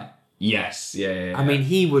everything like that? Yes, yeah. I mean,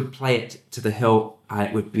 he would play it to the hilt, and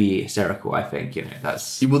it would be hysterical. I think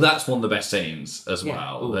that's that's one of the best scenes as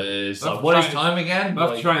well. There's what is time again? I'll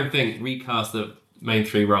have to try and think. Recast the main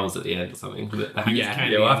 3 roles at the end or something. We'll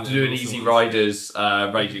have to do an Easy Riders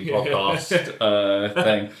Raging podcast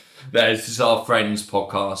thing. This is our friends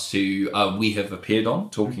podcast who we have appeared on,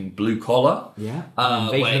 talking Blue Collar. Yeah,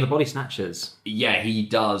 Invasion of the Body Snatchers. Yeah, he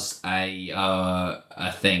does a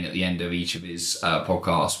thing at the end of each of his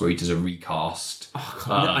podcasts where he does a recast. Oh,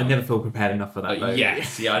 God, I never feel prepared enough for that.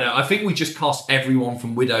 Yes, I know. I think we just cast everyone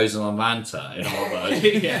from Widows and Atlanta in our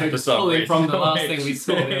version. From the last thing we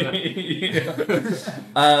saw.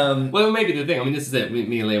 Well, maybe the thing. I mean, this is it.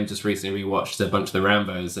 Me and Liam just recently rewatched a bunch of the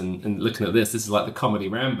Rambos, and looking at this is like the comedy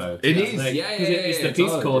Rambo. It is, It's the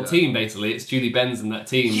Peace Corps team, basically. It's Julie Benz and that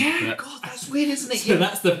team. Yeah, God, that's weird, isn't it? So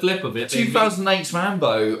that's the flip of it. 2008's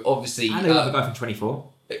Rambo, obviously. And another guy from 24.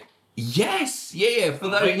 Yes, for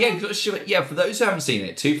those who haven't seen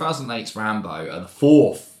it, 2008's Rambo, the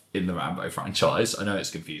 4th in the Rambo franchise. I know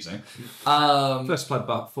it's confusing. First Blood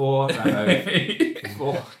Part 4, Rambo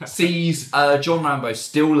 4. Sees John Rambo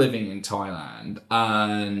still living in Thailand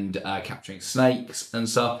and capturing snakes and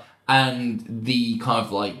stuff. And the kind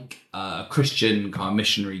of like Christian kind of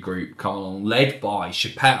missionary group come along, led by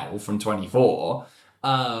Chappelle from 24,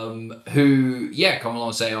 who come along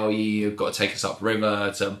and say, "Oh, you've got to take us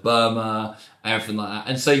upriver to Burma," and everything like that.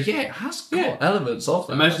 And so it has got elements of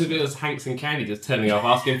that. Imagine if it was Hanks and Candy just turning up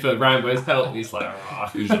asking for Rambo's help, and he's like,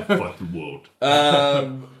 "Who's the fucking world?"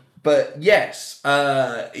 But yes,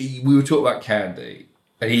 we were talking about Candy,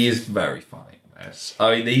 and he is very funny.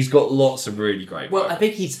 I mean, he's got lots of really great. Well, I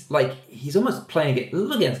think he's almost playing it.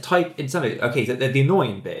 Look at the type in some of it. Okay, so the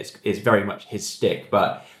annoying bit is very much his stick,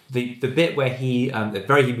 but the bit where he the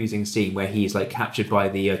very amusing scene where he's like captured by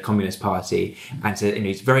the Communist Party, and so,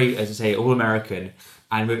 he's very, as I say, all American.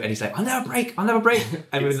 And he's like, I'll never break. And then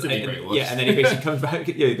he basically comes back.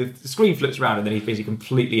 The screen flips around, and then he's basically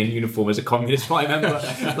completely in uniform as a communist party member,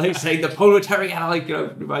 like saying the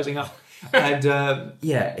proletariat, rising up. And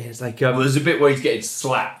it's like there's a bit where he's getting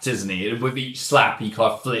slapped, isn't he? And with each slap, he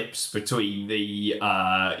kind of flips between the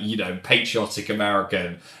patriotic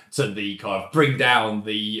American to the kind of bring down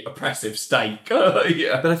the oppressive state. But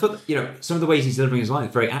I thought some of the ways he's delivering his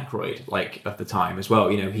lines very Aykroyd, like at the time as well.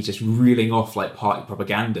 He's just reeling off like party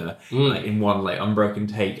propaganda like, in one like unbroken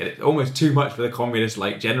take, and it's almost too much for the communist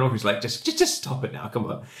like general who's like just stop it now, come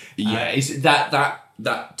on. Is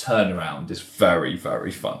that turnaround is very, very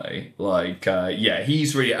funny. Like,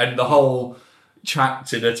 he's really, and the whole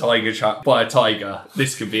trapped in a tiger trap by a tiger,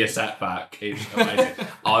 this could be a setback, is amazing.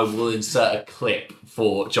 I will insert a clip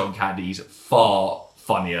for John Candy's far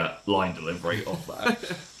funnier line delivery of that.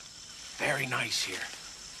 Very nice here.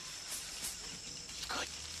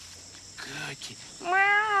 Good kid.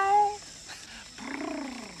 Meow.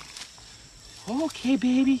 Okay,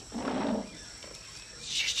 baby.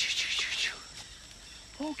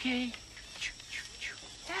 Okay.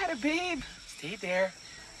 Atta, babe. Stay there.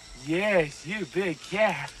 Yes, you big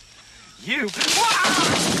cat. You.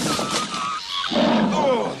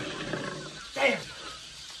 Oh, damn.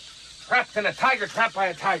 Trapped in a tiger trap by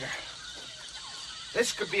a tiger.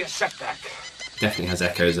 This could be a setback. Definitely has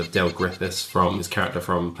echoes of Dale Griffiths from his character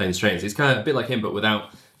from Planes, Trains. He's kind of a bit like him, but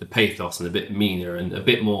without the pathos, and a bit meaner and a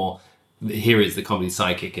bit more. Here is the comedy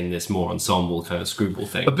sidekick in this more ensemble kind of screwball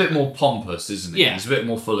thing. A bit more pompous, isn't he? Yeah. He's a bit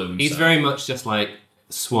more full of himself. He's very much just like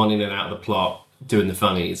swan in and out of the plot, doing the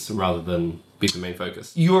funnies rather than be the main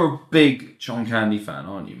focus. You're a big John Candy fan,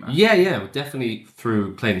 aren't you, man? Yeah, definitely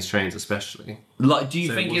through Planes, Trains especially. Like, do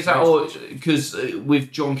you think is that all? Because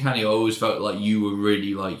with John Candy, I always felt like you were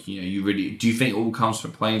really like, do you think it all comes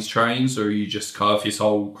from Planes, Trains, or you just carve his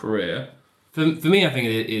whole career? For me, I think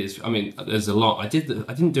it is. I mean, there's a lot. I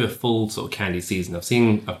didn't do a full sort of Candy season.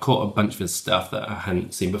 I've caught a bunch of his stuff that I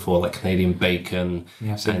hadn't seen before, like Canadian Bacon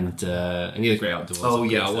and any of the Great Outdoors. Oh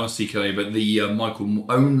yeah, I want to see Canadian, but the Michael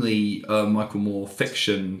Moore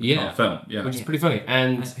fiction film, which is pretty funny.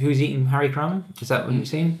 And Who's Eating Harry Crumb? Is that what you've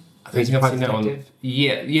seen? I think I've seen that one.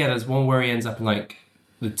 Yeah. There's one where he ends up in like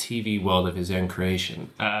the TV world of his own creation.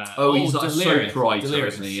 He's like a soap writer,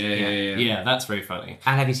 isn't he? Yeah, that's very funny.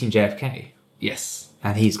 And have you seen JFK? Yes.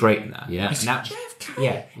 And he's great in that. Yeah. JFK?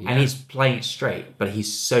 Yeah. And he's playing it straight, but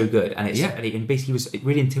he's so good. And and basically he was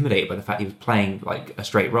really intimidated by the fact he was playing like a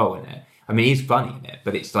straight role in it. I mean, he's funny in it,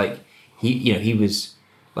 but it's like he was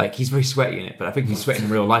like, he's very sweaty in it, but I think he's sweating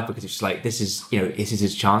in real life because it's just like, this is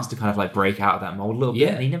his chance to kind of like break out of that mold a little bit.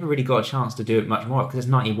 And he never really got a chance to do it much more because it's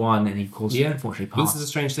 91 and he, of course, unfortunately passed. But this is a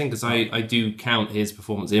strange thing because I do count his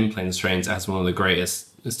performance in Planes, Trains as one of the greatest.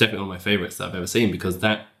 It's definitely one of my favourites that I've ever seen because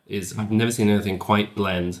that I've never seen anything quite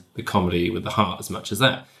blend the comedy with the heart as much as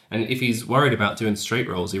that. And if he's worried about doing straight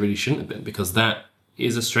roles, he really shouldn't have been, because that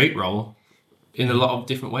is a straight role in a lot of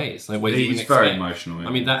different ways. Like ways He's very emotional. Yeah.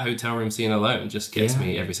 I mean, that hotel room scene alone just gets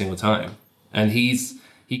me every single time. And he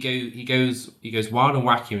goes wild and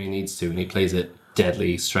wacky when he needs to, and he plays it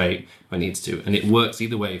deadly straight when he needs to, and it works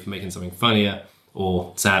either way for making something funnier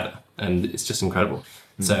or sadder, and it's just incredible.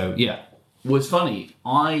 So yeah. Well, it's funny.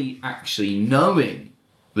 I actually, knowing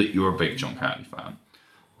that you're a big John Candy fan,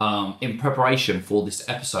 in preparation for this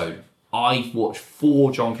episode, I've watched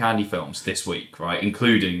 4 John Candy films this week, right,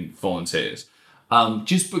 including Volunteers,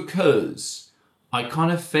 just because I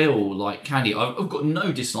kind of feel like Candy. I've got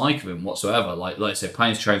no dislike of him whatsoever. Like I said,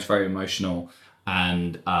 Planes, Trains, very emotional,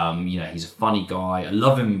 and he's a funny guy. I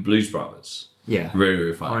love him in Blues Brothers. Yeah, really,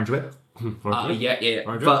 really funny. Orange Whip. Yeah.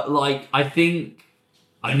 But like, I think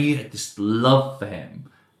I knew I had this love for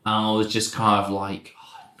him, and I was just kind of like,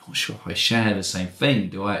 I'm not sure if I share the same thing.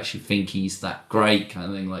 Do I actually think he's that great, kind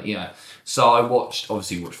of thing? Like, yeah. So I watched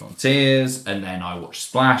Volunteers, and then I watched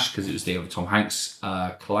Splash because it was the other Tom Hanks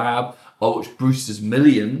collab. I watched Brewster's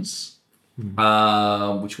Millions,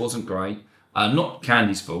 which wasn't great. Not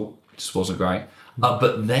Candy's fault, just wasn't great.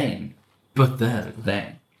 But then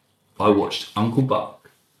I watched Uncle Buck,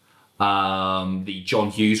 the John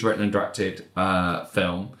Hughes written and directed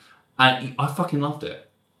film, and I fucking loved it.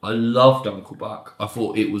 I loved Uncle Buck. I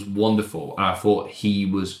thought it was wonderful, and I thought he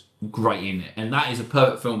was great in it. And that is a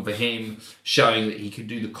perfect film for him, showing that he could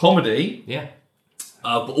do the comedy,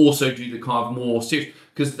 but also do the kind of more serious.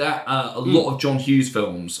 Because that a lot of John Hughes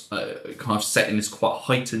films kind of set in this quite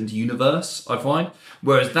heightened universe, I find.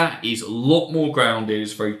 Whereas that is a lot more grounded,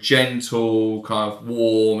 it's very gentle, kind of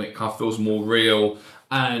warm, it kind of feels more real.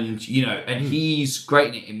 And, and he's great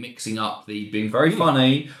in it in mixing up the being very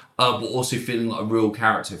funny, but also feeling like a real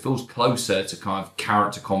character. It feels closer to kind of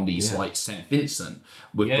character comedies like St. Vincent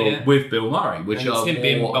with Bill Murray, which are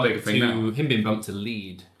more a bigger thing now. Him being bumped to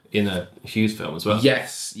lead in a Hughes film as well.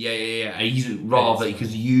 Yes, yeah. And he's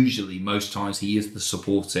because usually most times he is the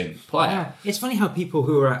supporting player. Yeah. It's funny how people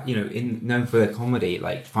who are known for their comedy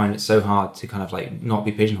like find it so hard to kind of like not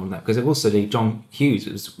be pigeonholed in that, because also John Hughes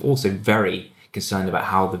was also very concerned about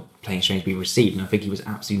how the Planes, Trains be received, and I think he was an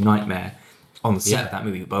absolute nightmare on the set of that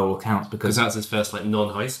movie by all accounts, because that was his first like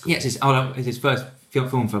non-high school. Yeah, it's his first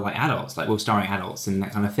film for like adults, like starring adults and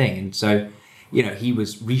that kind of thing, and so. He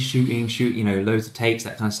was reshooting, loads of takes,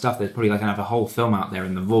 that kind of stuff. There's probably like kind of a whole film out there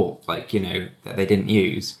in the vault, that they didn't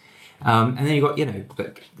use. And then you got,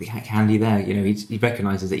 the Candy there. He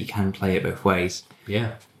recognises that he can play it both ways.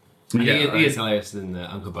 Yeah. He is hilarious in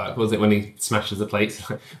Uncle Buck. Was it when he smashes the plates?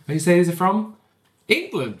 Where do you say is it from?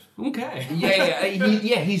 England. Okay.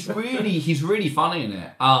 Yeah. He's really funny in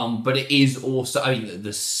it. But it is also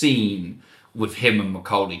the scene with him and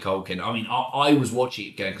Macaulay Culkin. I mean, I was watching it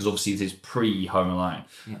again because obviously this is pre-Home Alone.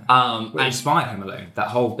 Yeah. It inspired Home Alone, that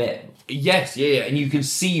whole bit. Yes, yeah. And you can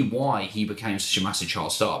see why he became such a massive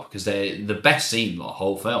child star, because the best scene of the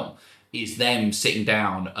whole film is them sitting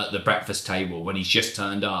down at the breakfast table when he's just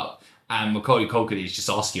turned up, and Macaulay Culkin is just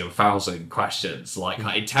asking him 1,000 questions, like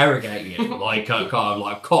interrogating him like a kind of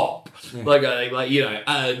like cop, and like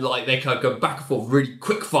they kind of go back and forth really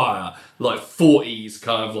quick fire, like 40s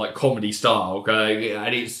kind of like comedy style, okay,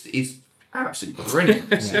 and it's absolutely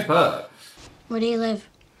brilliant. It's superb. Where do you live?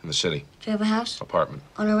 In the city. Do you have a house? Apartment.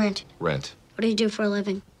 On a rent? Rent. What do you do for a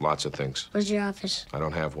living? Lots of things. Where's your office? I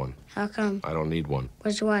don't have one. How come? I don't need one.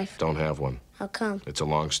 Where's your wife? Don't have one. How come? It's a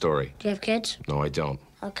long story. Do you have kids? No, I don't.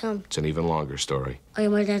 How come? It's an even longer story. Are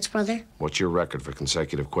you my dad's brother? What's your record for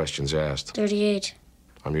consecutive questions asked? 38.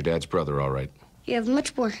 I'm your dad's brother, all right. You have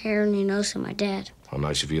much more hair on your nose than my dad. How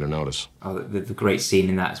nice of you to notice. Oh, the great scene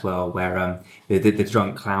in that as well, where the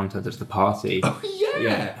drunk clown turns up to the party. Oh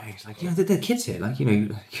yeah. He's like, the kids here, That's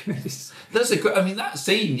that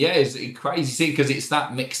scene, is a crazy scene, because it's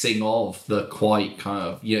that mixing of the quite kind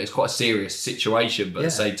of, it's quite a serious situation, but at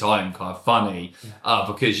the same time kind of funny,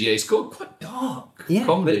 because it's got quite dark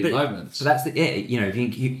comedy moments. So that's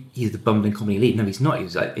he's the bumbling comedy lead. No, he's not.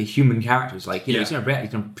 He's like a human character. He's like, he's going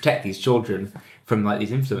to protect these children from like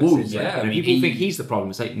these influences. Ooh, people think he's the problem.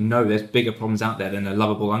 It's like, no, there's bigger problems out there than a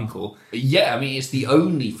lovable uncle. Yeah, it's the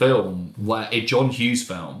only film a John Hughes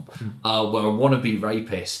film where a wannabe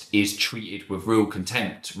rapist is treated with real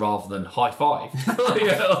contempt rather than high five. Man.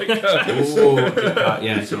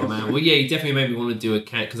 Well, you definitely made me want to do a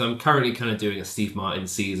cat, because I'm currently kind of doing a Steve Martin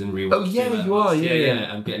season rewatch. Oh yeah, you are.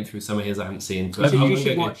 Yeah. I'm getting through some of his I haven't seen. So you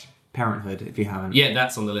should watch Parenthood if you haven't. Yeah,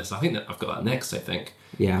 that's on the list. I think that I've got that next. I think.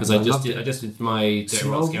 Yeah, because I just did my. I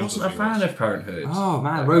wasn't a fan of Parenthood. Oh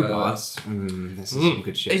man, Robots. This is some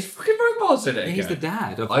good shit. It's fucking Robots. Robards in it again. He's the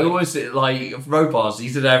dad. I always like Robards.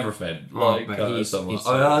 He's in everything.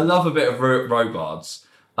 I love a bit of Robards.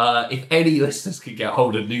 If any listeners could get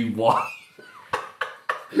hold of New Wine,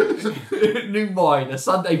 a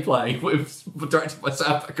Sunday play directed by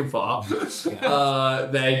Sam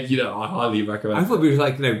Peckinpah, then I highly recommend. I thought we were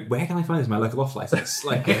like, where can I find this? My local off license.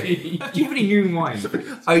 Like, do you have any New Wine?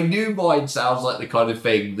 New Wine sounds like the kind of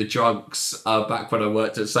thing the drunks back when I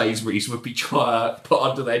worked at Sainsbury's would be trying to put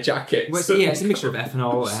under their jackets. Well, it's a mixture of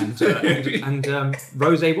ethanol and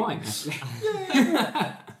rosé wine. Actually.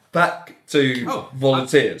 Back to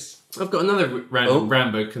Volunteers. I've got another random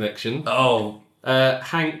Rambo connection.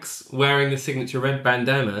 Hanks wearing the signature red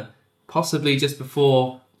bandana, possibly just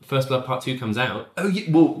before First Blood Part 2 comes out. Oh, yeah,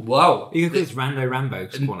 well, wow. You can call this Rambo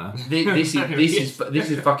corner. This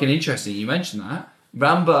is fucking interesting. You mentioned that.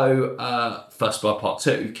 Rambo First Blood Part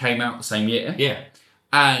 2 came out the same year. Yeah.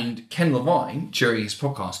 And Ken Levine, during his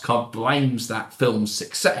podcast, kind of blames that film's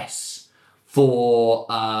success for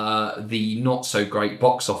the not-so-great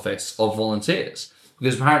box office of Volunteers.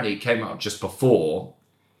 Because apparently it came out just before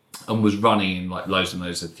and was running in like loads and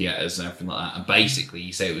loads of theatres and everything like that. And basically,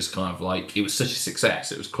 he said it was kind of like, it was such a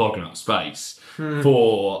success, it was clogging up space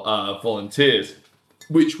for Volunteers,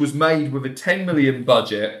 which was made with a 10 million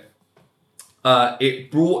budget.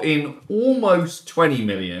 It brought in almost 20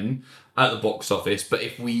 million at the box office, but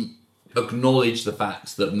if we acknowledge the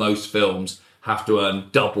fact that most films have to earn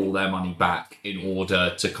double their money back in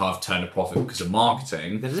order to kind of turn a profit because of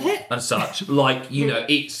marketing and such. Like,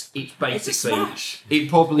 it's basically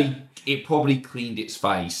it probably cleaned its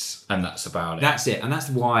face, and that's about it. That's it, and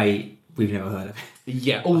that's why we've never heard of it.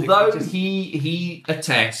 Yeah, although he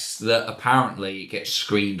attests that apparently it gets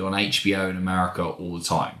screened on HBO in America all the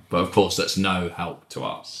time, but of course that's no help to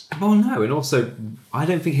us. Well, no, and also I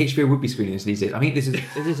don't think HBO would be screening this these days. I mean, this is a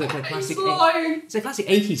classic. It's a classic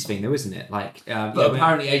 '80s thing, though, isn't it? Like, but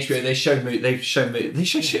apparently HBO they show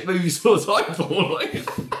shit movies all the time.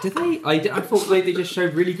 Did they? I thought they just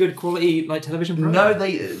showed really good quality like television programs. No,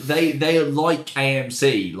 they are like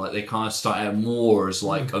AMC. Like they kind of started more as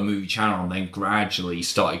like a movie channel, and then gradually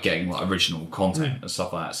started getting like original content and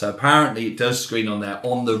stuff like that. So apparently it does screen on there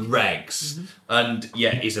on the regs, and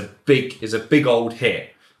is a big old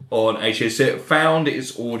hit on HBO. So it found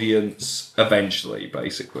its audience eventually,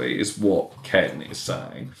 basically, is what Ken is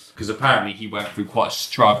saying. Because apparently he went through quite a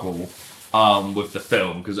struggle with the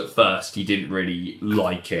film, because at first he didn't really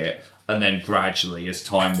like it, and then gradually as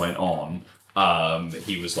time went on,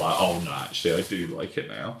 he was like, oh no, actually I do like it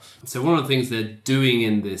now. So one of the things they're doing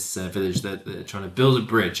in this village, they're trying to build a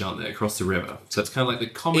bridge, aren't they, across the river. So it's kind of like the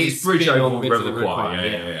comedy It's Bridge spin over on the River Kwai,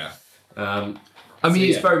 yeah. I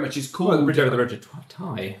mean, it's very much, it's called Bridge over the River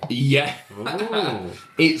Kwai. Yeah.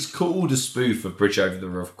 It's called a spoof of Bridge over the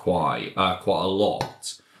River Kwai quite a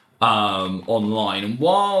lot online. And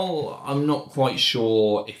while I'm not quite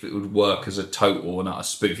sure if it would work as a total or not a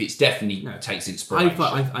spoof, it's definitely takes inspiration.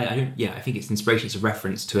 I think it's inspiration. It's a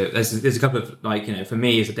reference to it. There's a couple of, for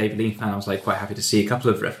me as a David Lean fan, I was like quite happy to see a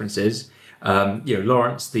couple of references.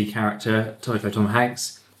 Lawrence, the character, Tom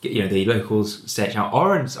Hanks, the locals say out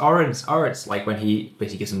orange, like when he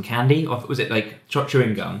basically gives them candy, or was it like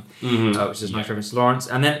chewing gum, which is a nice reference to Lawrence.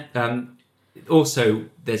 And then also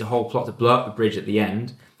there's a whole plot to blow up the bridge at the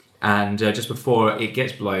end, and just before it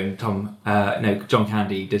gets blown, John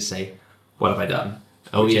Candy does say, "What have I done?"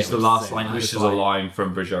 Which is the last line. Which is a line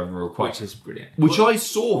from Bridge over the River Kwai. Which is brilliant. Which I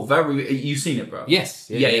saw you've seen it, bro? Yes.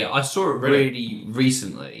 Yeah. I saw it really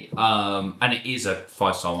recently. And it is a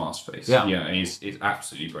 5-star masterpiece. Yeah. It's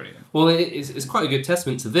absolutely brilliant. Well, it's quite a good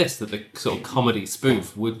testament to this, that the sort of comedy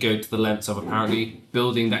spoof would go to the lengths of apparently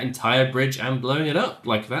building that entire bridge and blowing it up.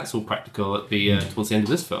 Like, that's all practical at the towards the end of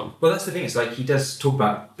this film. Well, that's the thing. It's like he does talk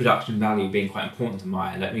about production value being quite important to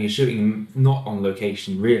Maya. I mean, he's shooting not on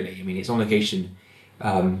location, really. I mean, it's on location...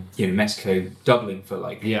 Mexico, Dublin for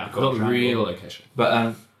like not a real location.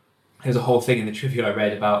 But there's a whole thing in the trivia I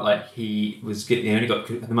read about like he only got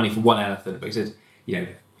the money for one elephant, but he said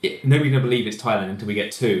nobody's gonna believe it's Thailand until we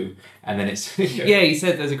get two, and then it's he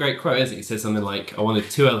said there's a great quote, isn't it? He said something like, I wanted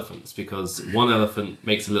 2 elephants because one elephant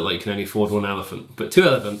makes it look like you can only afford 1 elephant, but 2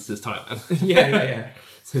 elephants is Thailand. yeah.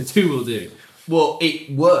 So 2 will do. Well,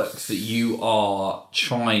 it works that you are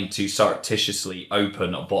trying to surreptitiously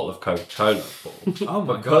open a bottle of Coca-Cola. Oh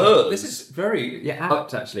my god, this is very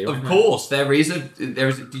apt actually. Of course, there is a.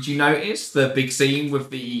 Did you notice the big scene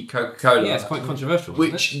with the Coca-Cola? Yeah, it's quite controversial.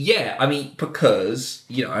 Which, because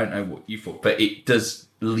I don't know what you thought, but it does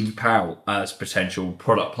leap out as potential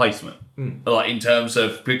product placement, like in terms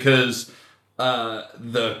of because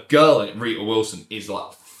the girl in Rita Wilson is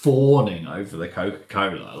like fawning over the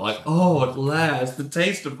Coca-Cola, like, oh, at last, the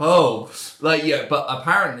taste of home. Like, yeah, but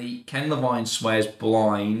apparently Ken Levine swears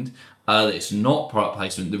blind that it's not product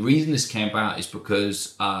placement. The reason this came about is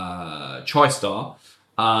because TriStar,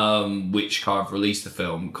 which kind of released the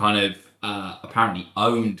film, kind of apparently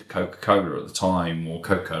owned Coca-Cola at the time, or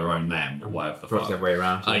Coca-Cola owned them, or whatever the Probably fuck. the way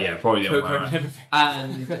around. Yeah, probably the other way around.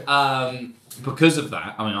 And because of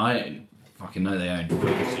that, I mean, I don't fucking know they own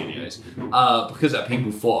film studios. Because that,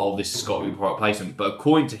 people thought, oh, this has got to be product placement. But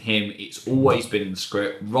according to him, it's always been in the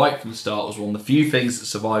script right from the start. It was one of the few things that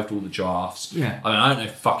survived all the drafts. Yeah. I mean, I don't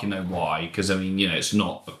fucking know why, because I mean, you know, it's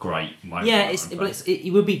not a great moment. Yeah,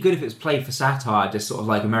 it would be good if it was played for satire, just sort of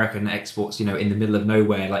like American exports, you know, in the middle of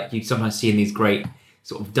nowhere. Like you sometimes see in these great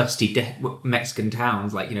sort of dusty Mexican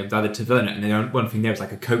towns, like, you know, by the taverna, and then one thing there is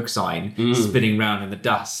like a Coke sign spinning around in the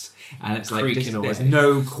dust. And it's like there's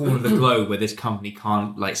no corner of the globe where this company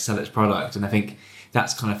can't like sell its product. And I think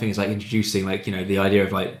that's kind of thing is like introducing, like, you know, the idea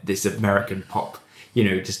of like this American pop, you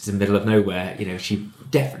know, just in the middle of nowhere. You know, she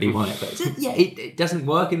definitely won it, but it doesn't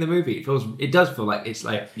work in the movie. It does feel like it's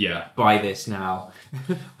like, buy this now.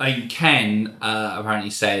 I mean, Ken apparently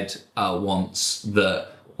said once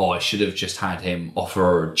that, I should have just had him offer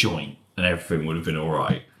her a joint and everything would have been all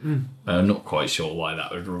right. I'm not quite sure why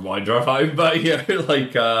that would remind her of home, but yeah,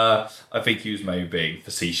 like I think he was maybe being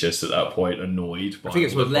facetious at that point, annoyed. I think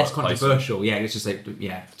it's less controversial. Yeah, it's just like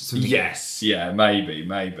yes, yeah,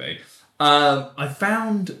 maybe. I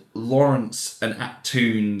found Lawrence and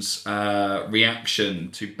Attoon's reaction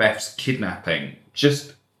to Beth's kidnapping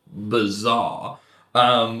just bizarre.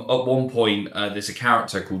 At one point, there's a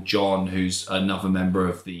character called John, who's another member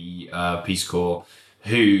of the Peace Corps,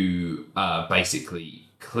 who basically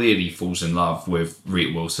clearly falls in love with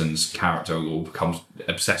Rita Wilson's character, or becomes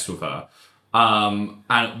obsessed with her. And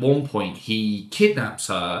at one point, he kidnaps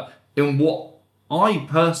her in what I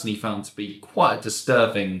personally found to be quite a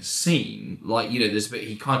disturbing scene. Like, you know, there's a bit,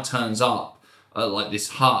 he kind of turns up at like this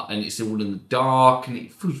hut, and it's all in the dark, and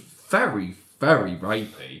it feels very, very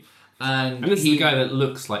rapey. And this is the guy that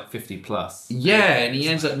looks like 50 plus. Yeah, and he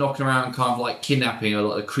ends up knocking around, kind of like kidnapping her,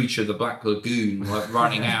 like a creature of the Black Lagoon, like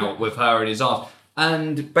running out with her in his arms.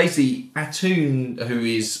 And basically, Attoon, who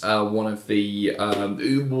is one of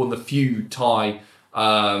the few Thai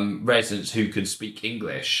residents who can speak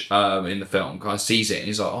English in the film, kind of sees it and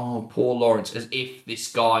he's like, "Oh, poor Lawrence," as if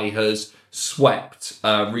this guy has swept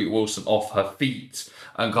Rita Wilson off her feet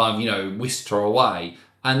and kind of, you know, whisked her away.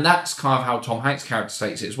 And that's kind of how Tom Hanks' character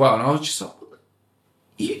takes it as well. And I was just like,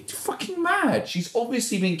 you're fucking mad. She's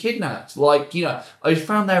obviously been kidnapped. Like, you know, I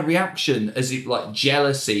found their reaction as if, like,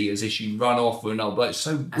 jealousy, as if she'd run off with another. But it's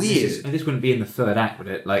so weird. And this wouldn't be in the third act, would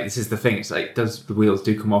it? Like, this is the thing. It's like, does the wheels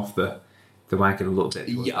do come off the wagon a little bit?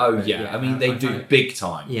 Yeah, I mean, they do big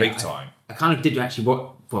time. Yeah, big time. I kind of did actually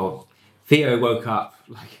Theo woke up,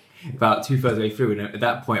 like, about 2/3 of the way through, and at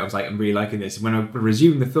that point I was like, I'm really liking this. And when I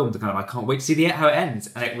resumed the film, I can't wait to see how it ends.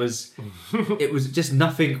 And it was just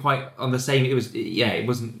nothing quite on the same. It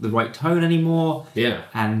wasn't the right tone anymore. Yeah,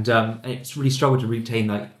 and it's really struggled to retain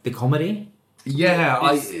like the comedy. Yeah,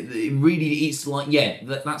 it's like,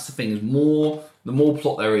 that's the thing. Is the more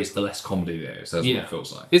plot there is, the less comedy there is. That's what it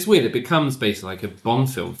feels like. It's weird. It becomes basically like a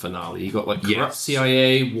Bond film finale. You got like corrupt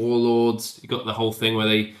CIA warlords. You got the whole thing where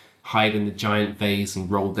they hide in the giant vase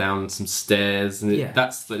and roll down some stairs, and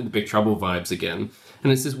that's the Big Trouble vibes again.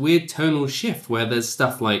 And it's this weird tonal shift where there's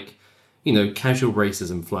stuff like, you know, casual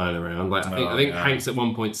racism flying around. Like I think Hanks at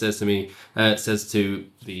one point says to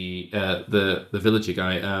the villager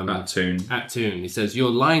guy, Attoon, he says,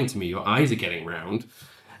 "You're lying to me. Your eyes are getting round."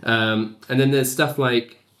 And then there's stuff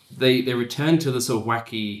like they return to the sort of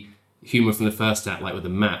wacky humour from the first act, like with the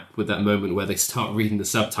map, with that moment where they start reading the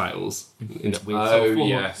subtitles in that weird sort of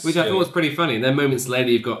form, which I thought was pretty funny. And then moments later,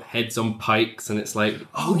 you've got heads on pikes, and it's like,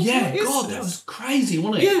 that was crazy,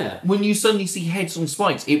 wasn't it? Yeah. When you suddenly see heads on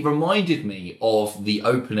spikes, it reminded me of the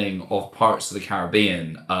opening of Pirates of the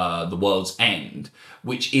Caribbean, The World's End,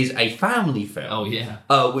 which is a family film. Oh yeah.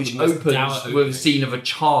 Which opens with a scene of a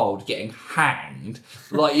child getting hanged.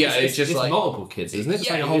 Like, it's just like multiple kids, isn't it? It's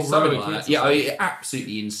like a whole row of kids. Yeah, I mean,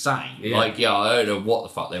 absolutely insane. Yeah. Like, I don't know what the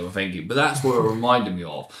fuck they were thinking, but that's what it reminded me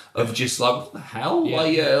of just like, what the hell?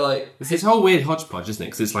 Yeah. It's this whole weird hodgepodge, isn't it?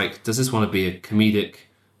 Because it's like, does this want to be a comedic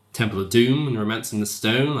Temple of Doom and Romance in the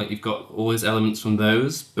Stone? Like, you've got all those elements from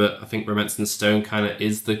those, but I think Romance in the Stone kind of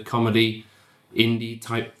is the comedy indie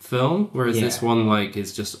type film, whereas this one like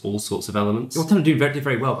is just all sorts of elements. Well, Temple of Doom did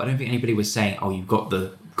very well, but I don't think anybody was saying, "Oh, you've got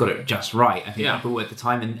it just right." I think people at the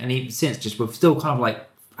time and even since we've still kind of like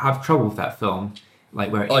have trouble with that film. like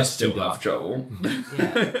where I still love Joel.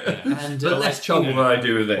 And but less trouble than I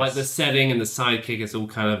do with this. Like the setting and the sidekick is all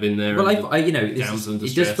kind of in there. Well,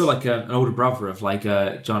 it does feel like an older brother of like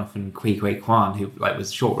Jonathan Kui Kwan, who like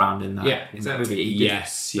was short round in that, in that movie. You're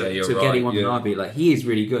so right. Geddy Watanabe, like he is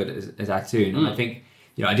really good as Attoon, and I think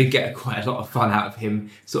I did get quite a lot of fun out of him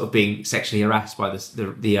sort of being sexually harassed by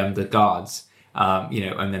the guards.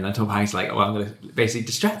 And then Tom Hanks like, well, I'm going to basically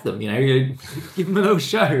distract them, give them a little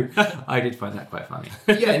show. I did find that quite funny.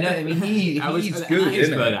 Yeah, no, I mean, he's good,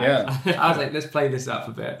 isn't he? Yeah. I was like, let's play this up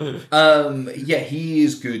a bit. He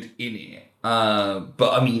is good in it.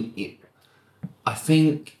 But I mean, I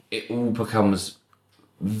think it all becomes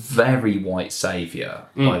very white saviour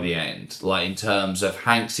by the end. Like, in terms of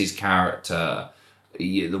Hanks's character,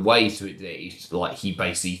 the way to it, like he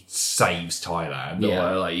basically saves Thailand.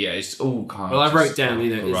 It's all kind of. Well, I wrote down,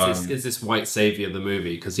 is this white savior of the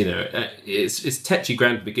movie? Because it's Tetchy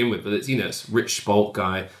Grand to begin with, but it's rich spoilt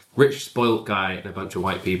guy, and a bunch of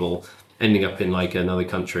white people ending up in like another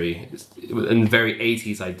country, and very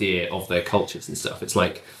 80s idea of their cultures and stuff. It's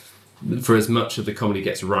like, for as much of the comedy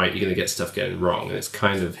gets right, you're going to get stuff going wrong, and it's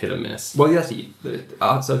kind of hit or miss. Well, yes,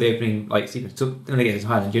 outside the opening, like, so when they get to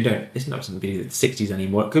Thailand, it's not something to be the 60s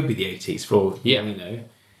anymore. It could be the 80s for all you know.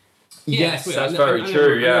 Yes, that's very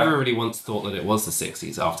true. I never really once thought that it was the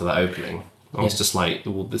 60s after that opening. I was just like,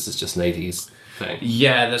 well, this is just an 80s thing.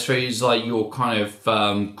 Yeah, that's right. It's like your kind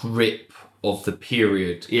of grip of the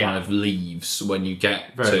period kind of leaves when you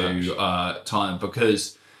get to time,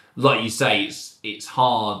 because, like you say, it's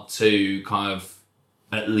hard to kind of,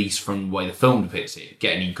 at least from the way the film depicts it,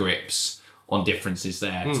 get any grips on differences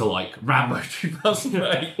there to like Rambo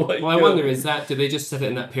 2008. Well, I wonder, did they just set it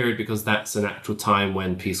in that period because that's an actual time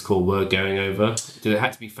when Peace Corps were going over? Did it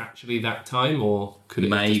have to be factually that time, or could it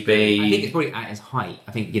maybe? I think it's probably at its height.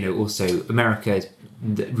 I think also America,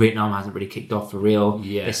 Vietnam hasn't really kicked off for real.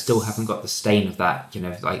 Yes. They still haven't got the stain of that,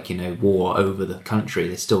 war over the country.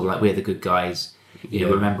 They're still like, we're the good guys,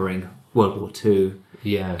 remembering World War II.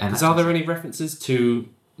 Yeah. And are there any references to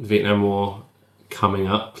the Vietnam War coming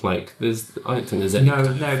up? Like, I don't think there's any.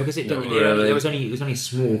 No, because it didn't really. It was only a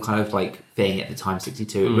small kind of like thing at the time,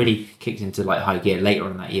 62. It really kicked into like high gear later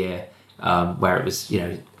on that year, where it was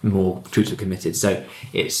more troops were committed. So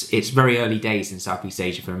it's very early days in Southeast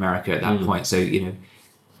Asia for America at that point. So they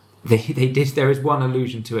did. There is one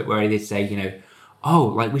allusion to it where they did say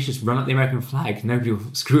we should just run up the American flag. Nobody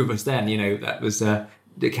will screw with us then. That was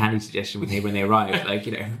the candy suggestion when they arrived.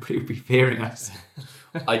 Nobody would be fearing us.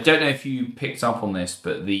 I don't know if you picked up on this,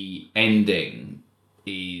 but the ending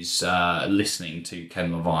is listening to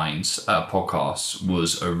Ken Levine's podcast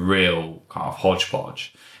was a real kind of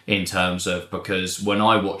hodgepodge in terms of, because when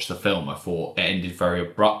I watched the film, I thought it ended very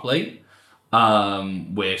abruptly,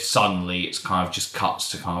 where suddenly it's kind of just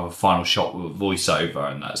cuts to kind of a final shot with a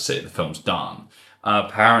voiceover and that's it, the film's done.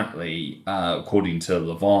 Apparently, according to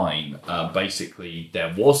Levine, basically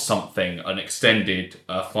there was an extended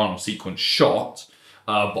final sequence shot,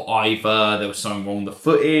 but either there was something wrong with the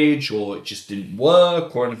footage or it just didn't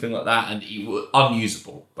work or anything like that, and it was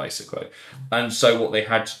unusable, basically. And so what they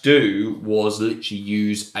had to do was literally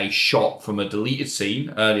use a shot from a deleted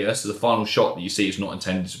scene earlier. So the final shot that you see is not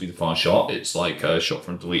intended to be the final shot. It's like a shot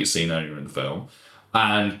from a deleted scene earlier in the film.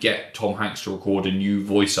 And get Tom Hanks to record a new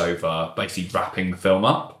voiceover, basically wrapping the film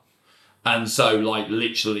up. And so, like,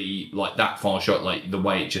 literally, like, that final shot, like, the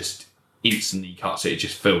way it just instantly cuts it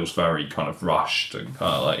just feels very kind of rushed and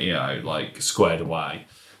kind of, like, squared away.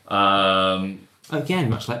 Again,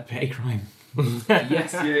 much like Petty Crime.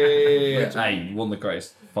 Yes, yeah. Hey, one of the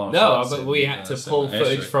greatest final shots. No, but we had to pull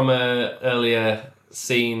footage from an earlier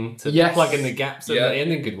scene to plug in the gaps so the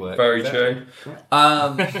ending could work. Very true.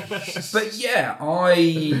 But yeah,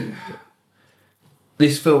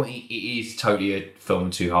 this film, it is totally a film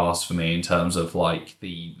in two halves for me in terms of like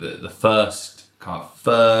the first kind of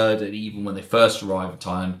third, and even when they first arrive at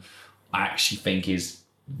Thailand, I actually think is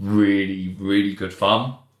really, really good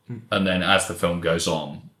fun. And then as the film goes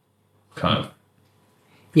on, kind of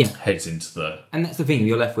heads into the, and that's the thing,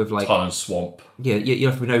 you're left with like Thailand swamp. Yeah, you're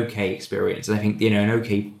left with an okay experience. And I think an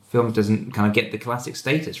okay film doesn't kind of get the classic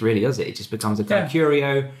status, really, does it? It just becomes a kind of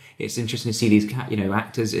curio. It's interesting to see these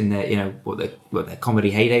actors in their what their comedy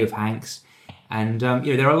heyday with Hanks, and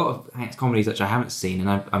there are a lot of Hanks comedies which I haven't seen,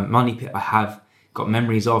 and Money Pit I have got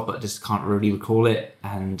memories of, but just can't really recall it.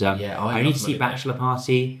 And I need to see Bachelor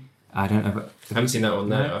Party. I don't know. I haven't seen that one.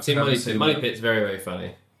 No, I've seen Money Pit. Money Pit's very, very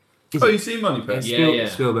funny. You've seen Money Pit? Yeah.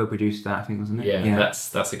 Spielberg produced that, I think, wasn't it? Yeah.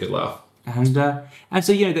 That's a good laugh. And so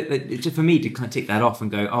just for me to kind of tick that off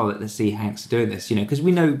and go, let's see Hanks doing this, because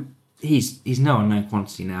we know he's no unknown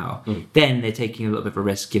quantity now. Then they're taking a little bit of a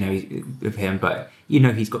risk, of him, but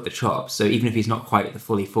he's got the chops. So even if he's not quite the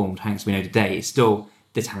fully formed Hanks we know today, it's still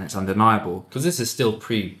the talent's undeniable. Because this is still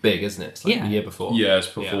pre-big, isn't it? It's like the year before. Yeah, it's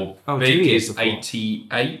before. Oh, Big 2 years is before. 88,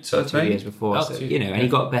 I 2 think. years before, Oh, so, 2, and he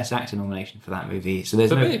got Best Actor nomination for that movie. So there's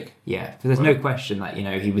For no, Big? so there's no question that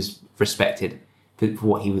he was respected for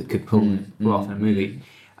what he could pull off in a movie.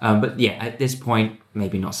 But yeah, at this point,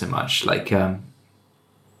 maybe not so much. Like,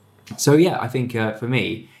 so yeah, I think for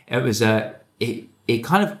me, it was it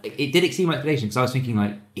did exceed my expectations because I was thinking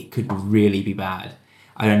like it could really be bad.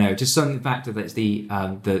 I don't know, just some fact that it's the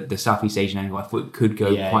Southeast Asian angle. I thought it could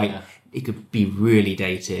go it could be really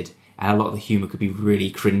dated, and a lot of the humor could be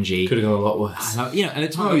really cringy. Could have gone a lot worse. And at the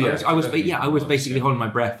time, I was basically holding my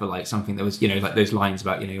breath for like something that was, like those lines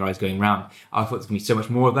about, your eyes going round. I thought there's gonna be so much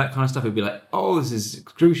more of that kind of stuff. It'd be like, oh, this is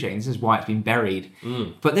excruciating. This is why it's been buried.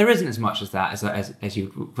 But there isn't as much as that as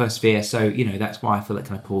you first fear. So that's why I feel it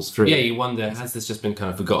kind of pulls through. Yeah, you wonder, has this just been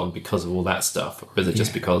kind of forgotten because of all that stuff, or is it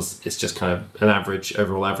just because it's just kind of an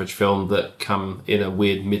overall average film that come in a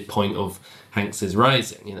weird midpoint of Hanks's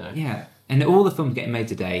rising? Yeah. And all the films getting made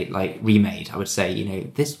today, like remade, I would say,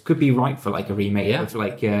 this could be right for like a remake. Yeah. With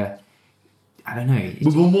like, I don't know.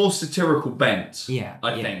 With a more satirical bent,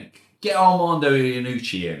 I think. Get Armando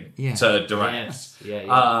Iannucci in to direct.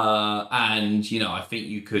 And, I think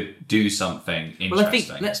you could do something interesting. Well, I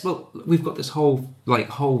think we've got this whole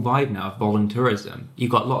vibe now of volunteerism.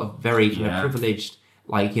 You've got a lot of very kind of privileged,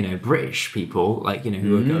 British people,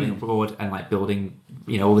 who are going abroad and like building,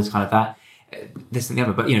 all this kind of that. This and the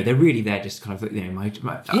other, but they're really there just kind of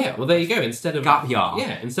well, there you go. Instead of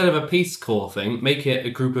a Peace Corps thing, make it a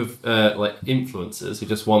group of influencers who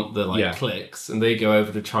just want the clicks, and they go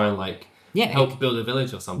over to try and help build a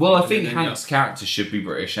village or something. Well, I think Hank's character should be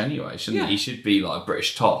British anyway, shouldn't he? He should be like a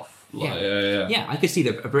British toff. I could see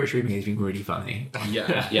that a British remake has been really funny.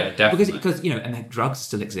 Definitely. because and then drugs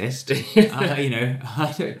still exist.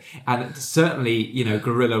 And certainly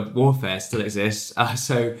guerrilla warfare still exists.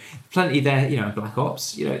 So plenty there. Black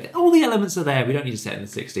Ops. All the elements are there. We don't need to set it in the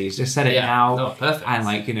 60s. Just set it now. No, perfect.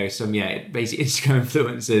 And some basic Instagram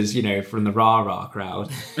influences. From the rah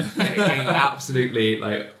crowd, getting absolutely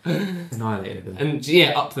annihilated. And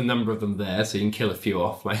up the number of them there, so you can kill a few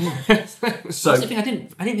off. So I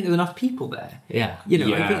didn't think there were enough people there. Yeah. I think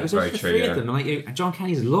it was just the three of them. John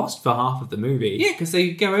Candy's lost for half of the movie. Yeah, because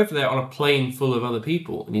they go over there on a plane full of other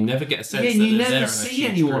people, and you never get a sense that you they're never there see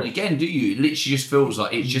anyone again, do you? It literally just feels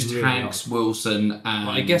like it's just really Hanks, Wilson, and...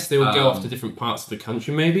 I guess they will go off to different parts of the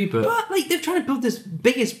country, maybe, but they're trying to build this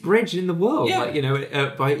biggest bridge in the world. Yeah.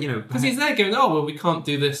 Because he's there going, oh, well, we can't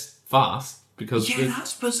do this fast. Because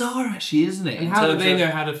that's bizarre, actually, isn't it? And how do they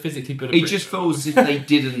know how to physically build a bridge? It just feels as if they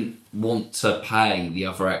didn't want to pay the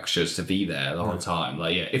other extras to be there the whole time.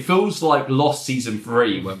 It feels like Lost Season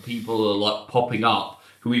 3 when people are popping up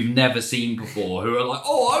who we've never seen before, who are like,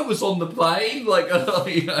 oh, I was on the plane.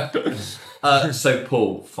 So,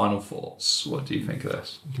 Paul, final thoughts. What do you think of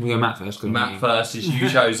this? Can we go Matt first? Matt first, as you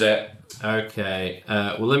chose it. Okay.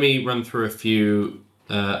 Well, let me run through a few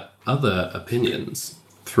other opinions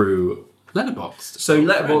through Letterboxd. So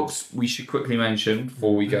Letterboxd, we should quickly mention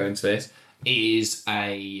before we go into this, is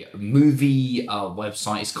a movie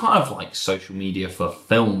website. It's kind of like social media for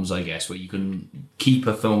films, I guess, where you can keep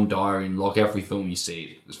a film diary and log every film you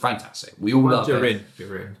see. It's fantastic. We all love it.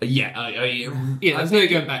 There's no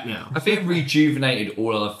going back now. I think it rejuvenated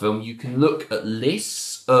all other film. You can look at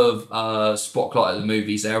lists of Spotlight of the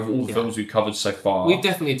movies there of all the films we've covered so far. We've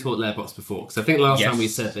definitely taught Letterboxd before, because I think last time we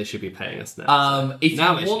said they should be paying us now. If you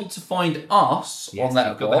want to find us on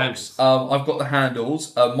Letterboxd, I've got the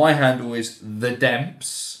handles. My handle is The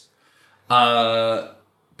Demps.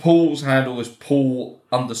 Paul's handle is Paul_Wilson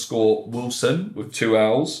with 2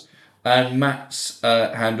 L's. And Matt's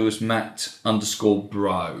handle is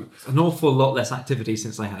Matt_bro. An awful lot less activity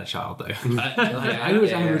since I had a child, though. I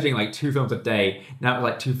was averaging 2 films a day. Now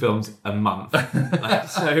it's 2 films a month.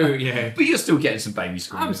 But you're still getting some baby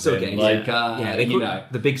screens. I'm still getting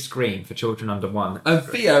the big screen for children under 1. And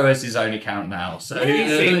Theo has his own account now, so check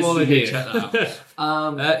that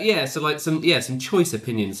out. Some choice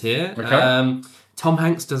opinions here. Okay. Tom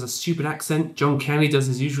Hanks does a stupid accent. John Candy does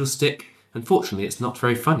his usual stick. Unfortunately, it's not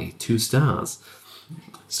very funny. 2 stars.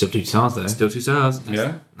 Still 2 stars, though. Still 2 stars.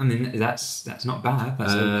 Yeah. I mean, that's not bad.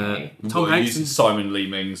 That's okay. Tom Hanks and Simon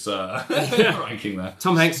Leeming's ranking there.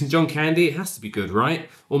 Tom Hanks and John Candy, it has to be good, right?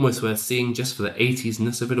 Almost worth seeing just for the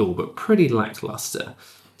 80s-ness of it all, but pretty lackluster.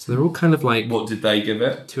 So they're all kind of What did they give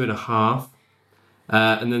it? 2.5.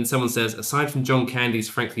 And then someone says, aside from John Candy's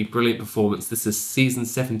frankly brilliant performance, this is season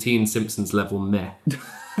 17 Simpsons level meh.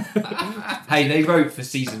 Hey, they wrote for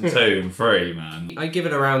season 2 and 3, man. I give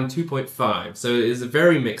it around 2.5, so it is a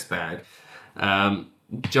very mixed bag.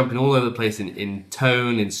 Jumping all over the place in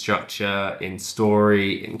tone, in structure, in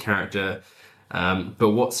story, in character. But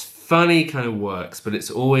what's funny kind of works, but it's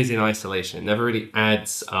always in isolation. It never really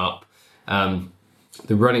adds up.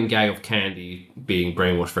 The running gag of Candy being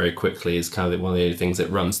brainwashed very quickly is kind of one of the only things that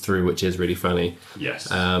runs through, which is really funny. Yes.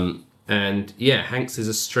 And yeah, Hanks is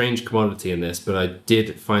a strange commodity in this, but I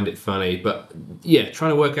did find it funny. But yeah,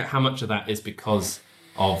 trying to work out how much of that is because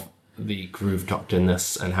of the groove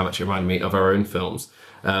doctor-ness and how much it reminded me of our own films.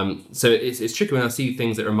 So it's tricky when I see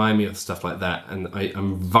things that remind me of stuff like that, and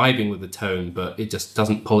I'm vibing with the tone, but it just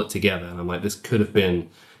doesn't pull it together. And I'm like, this could have been,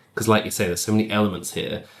 because like you say, there's so many elements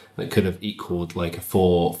here that could have equaled like a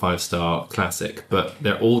 4 or 5-star classic, but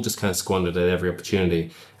they're all just kind of squandered at every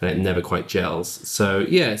opportunity, and it never quite gels. So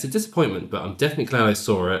yeah, it's a disappointment, but I'm definitely glad I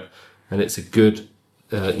saw it, and it's a good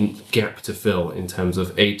gap to fill in terms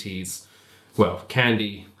of 80s, well,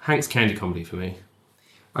 Hanks Candy comedy for me.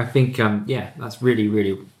 I think, yeah, that's really,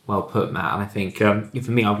 really well put, Matt. And I think,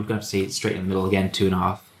 for me, I would go to see it straight in the middle again,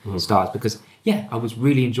 2.5 stars, because, yeah, I was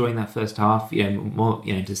really enjoying that first half, more,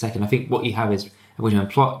 into the second. I think what you have is, when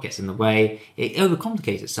plot gets in the way, it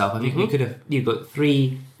overcomplicates itself. I think you've got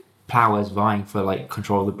 3 powers vying for, like,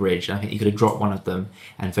 control of the bridge, and I think you could have dropped one of them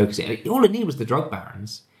and focused it. All it needed was the drug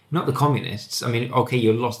barons, not the communists. I mean, okay,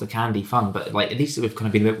 you lost the candy fun, but, like, at least it would have kind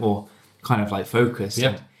of been a bit more kind of, like, focused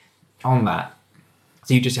on that.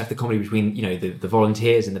 So you just have the comedy between, the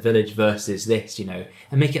volunteers in the village versus this, and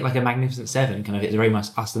make it like a Magnificent Seven, kind of, it's very much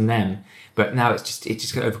us and them. But now it just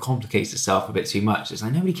kind of overcomplicates itself a bit too much. It's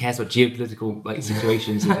like nobody cares about geopolitical like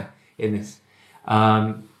situations in this.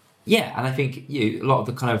 Yeah, and I think a lot of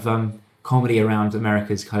the kind of comedy around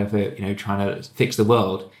America's kind of trying to fix the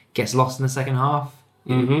world gets lost in the second half,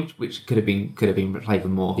 which could have been played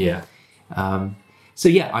with more. Yeah. So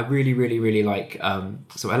yeah, I really, really, really like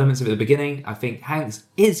some elements of it at the beginning. I think Hanks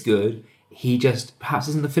is good. He just perhaps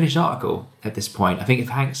isn't the finished article at this point. I think if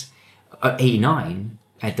Hanks at 89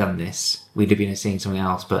 had done this, we'd have been seeing something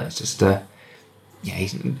else. But it's just,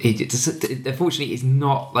 unfortunately, he's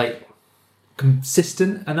not like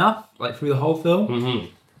consistent enough, like through the whole film. Mm-hmm.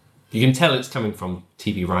 You can tell it's coming from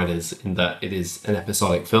TV writers in that it is an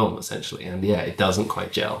episodic film essentially, and yeah, it doesn't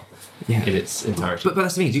quite gel in its entirety. But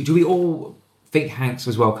that's the thing. Do we all think Hanks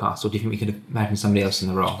was well cast, or do you think we could imagine somebody else in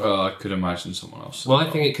the role? I could imagine someone else. Well, I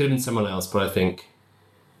think it could have been someone else, but I think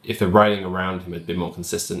if the writing around him had been more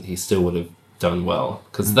consistent, he still would have done well.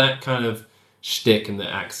 Because that kind of shtick and the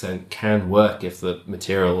accent can work if the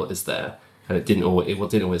material is there, and it didn't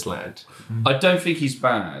always land. I don't think he's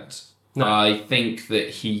bad. No. I think that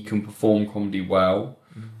he can perform comedy well.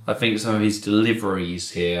 I think some of his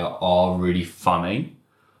deliveries here are really funny.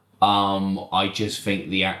 I just think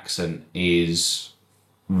the accent is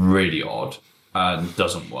really odd and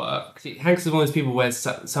doesn't work. See, Hanks is one of those people where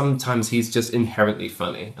sometimes he's just inherently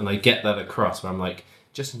funny, and I get that across, where I'm like,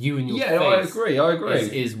 just you and your face I agree.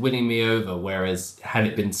 Is winning me over, whereas had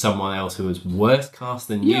it been someone else who was worse cast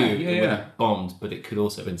than you, it would have bombed, but it could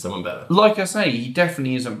also have been someone better. Like I say, he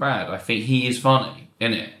definitely isn't bad. I think he is funny,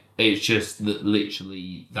 innit? It's just that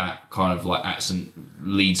literally that kind of like accent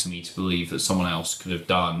leads me to believe that someone else could have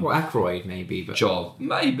done. Well, Aykroyd maybe, but job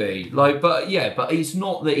maybe but it's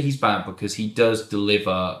not that he's bad because he does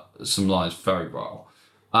deliver some lines very well.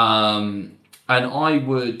 And I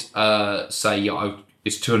would say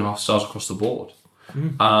it's 2.5 stars across the board.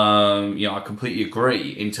 I completely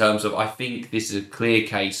agree in terms of I think this is a clear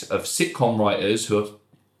case of sitcom writers who are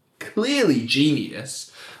clearly genius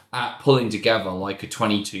at pulling together like a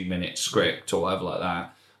 22-minute script or whatever like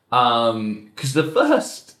that. Because the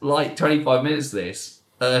first 25 minutes of this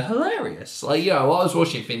are hilarious. While I was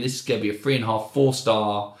watching it thinking this is going to be a 3.5,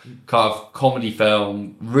 4-star kind of comedy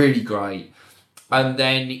film, really great. And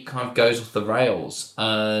then it kind of goes off the rails.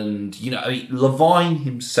 And, Levine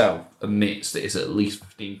himself admits that it's at least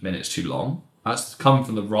 15 minutes too long. That's come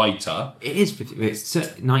from the writer. It is 50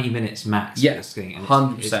 minutes, 90 minutes max. Yes,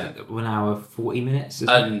 100%. It's 1 hour, 40 minutes.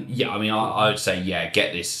 And I would say,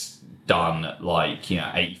 get this done at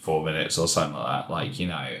 84 minutes or something like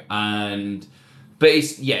that. But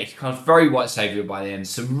it's kind of very white saviour by the end.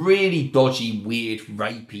 Some really dodgy, weird,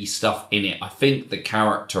 rapey stuff in it. I think the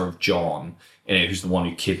character of John, who's the one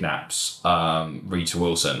who kidnaps Rita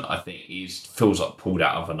Wilson, I think feels like pulled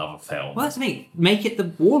out of another film. Well, that's the thing. Make it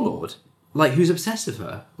the warlord. Who's obsessed with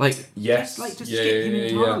her? Yes. Just skip him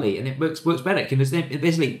entirely, and it works better. Because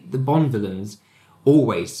basically, the Bond villains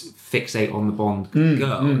always fixate on the Bond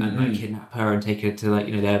girl and like kidnap her and take her to like,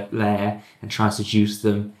 you know, their lair and try and seduce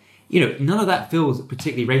them. You know, none of that feels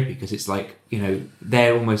particularly rapey because it's like, you know,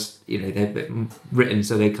 they're almost, you know, they're written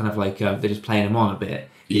so they kind of like, they're just playing them on a bit.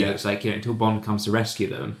 You know, it's like, you know, until Bond comes to rescue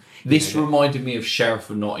them. This reminded me of Sheriff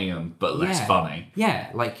of Nottingham, but less funny. Yeah,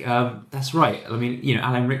 like, that's right. I mean, you know,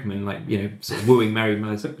 Alan Rickman, like, you know, sort of wooing Mary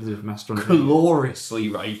Elizabeth Mastron. Gloriously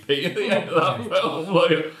rapey.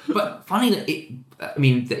 But funny that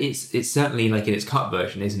it's certainly, like, in its cut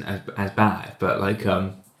version isn't as bad, but, like, you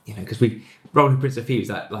know, because Robin Hood, Prince of Thieves,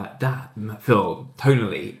 that film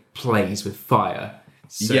tonally plays with fire.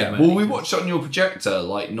 So well, we watched it on your projector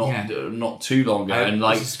like not too long ago, and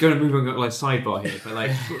like it's going to move on like sidebar here, but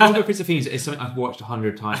like Robin Hood, Prince of Thieves is something I've watched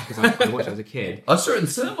 100 times because I watched it as a kid. I saw it in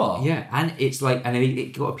the cinema. Yeah, and it's like, and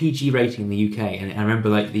it got a PG rating in the UK, and I remember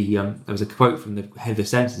like there was a quote from the head of the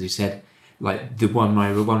censors who said like the one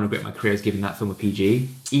regret in my career is giving that film a PG,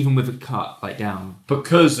 even with it cut like down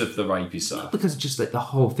because of the rapey stuff. Not because just like the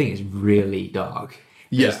whole thing is really dark.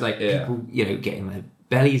 There's like people, you know, getting their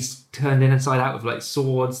bellies turned inside out with like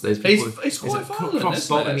swords. There's people, it's quite violent,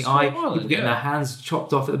 crossbow in the eye. People getting their hands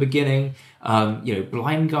chopped off at the beginning. You know,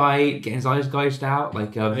 blind guy getting his eyes gouged out.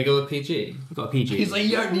 Like they got a PG. Got a PG. He's like,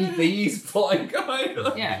 you don't need these, blind guy.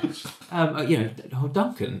 Yeah. You know,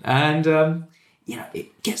 Duncan, and you know,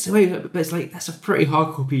 it gets away with it, but it's like that's a pretty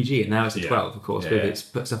hardcore PG, and now it's a 12, of course, with its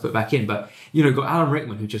stuff put back in. But you know, got Alan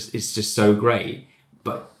Rickman, who is just so great.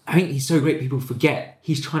 But I think he's so great, people forget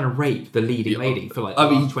he's trying to rape the leading lady for like the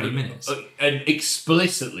last 20 minutes. And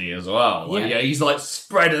explicitly as well. Like, he's like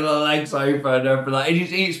spreading her legs open and everything.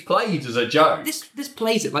 And it's played as a joke. This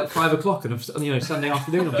plays at like 5 o'clock on a Sunday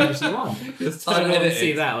afternoon on BBC One. Just I didn't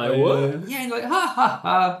see that. Like, what? Yeah, like, ha ha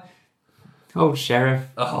ha. Oh, Sheriff.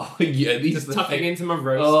 Oh, yeah. Just tucking into my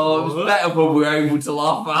roast. Oh, it was better when we were able to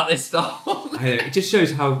laugh at this stuff. It just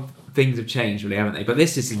shows how things have changed, really, haven't they? But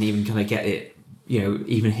this isn't even kind of get it, you know,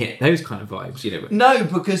 even hit those kind of vibes, you know. No,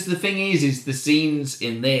 because the thing is the scenes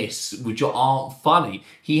in this, which aren't funny,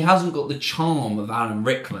 he hasn't got the charm of Alan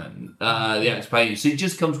Rickman, the actor playing. So it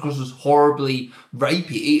just comes across as horribly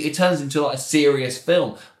rapey. It turns into like a serious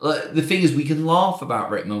film. The thing is, we can laugh about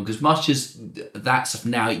Rickman because much as that stuff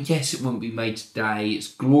now, yes, it wouldn't be made today. It's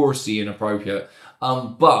gloriously inappropriate.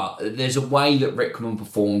 But there's a way that Rickman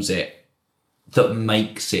performs it that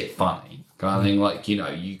makes it funny. Kind of thing, like, you know,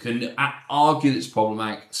 you can argue that it's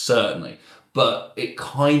problematic, certainly, but it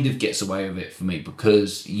kind of gets away with it for me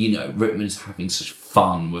because, you know, Rickman's having such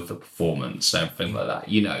fun with the performance and everything like that.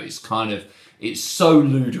 You know, it's so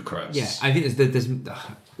ludicrous. Yeah, I think there's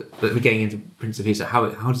we're getting into Prince of Thieves. How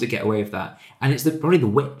does it get away with that? And it's probably the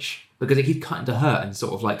witch, because it keeps cutting to her and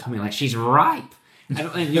sort of like coming like she's ripe.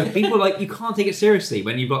 And you know, people like, you can't take it seriously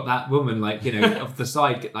when you've got that woman like, you know, off the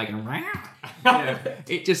side like, you know,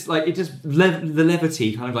 the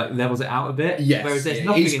levity kind of like levels it out a bit. Yes, whereas there's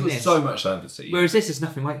nothing in this. So much levity. Whereas this is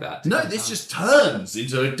nothing like that. No, this just turns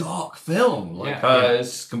into a dark film. Like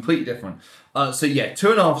it's completely different. So yeah,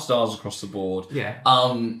 2.5 stars across the board. Yeah.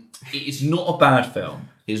 It's not a bad film.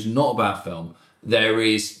 It's not a bad film. There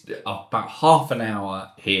is about half an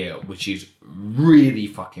hour here, which is really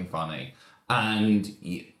fucking funny. And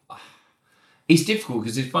it's difficult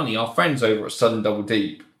because it's funny. Our friends over at Southern Double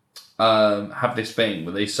Deep have this thing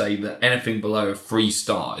where they say that anything below a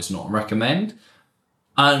 3-star is not a recommend.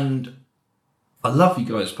 And I love you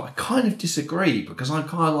guys, but I kind of disagree because I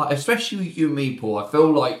kind of like, especially with you and me, Paul, I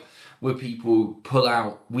feel like where people pull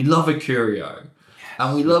out, we love a curio.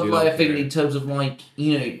 And we love like a thing in terms of like,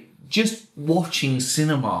 you know, just watching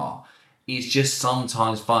cinema is just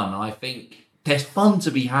sometimes fun. I think there's fun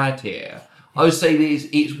to be had here. I would say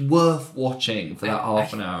it's worth watching for that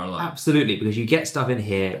half an hour alone. Absolutely, because you get stuff in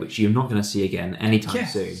here which you're not going to see again anytime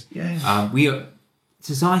soon. Yeah.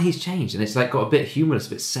 Society's changed, and it's like got a bit humorless, a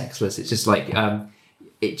bit sexless. It's just like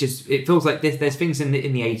it feels like there's things in the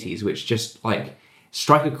 80s which just like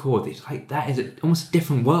strike a chord. It's like that is almost a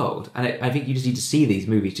different world, and I think you just need to see these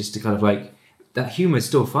movies just to kind of like. That humour is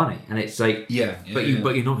still funny, and it's like, but you're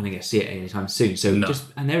not going to get to see it anytime soon. So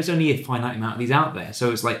and there's only a finite amount of these out there. So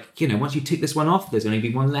it's like, you know, once you tick this one off, there's only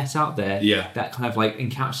be one less out there. That kind of like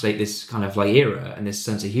encapsulate this kind of like era and this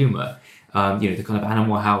sense of humour. You know, the kind of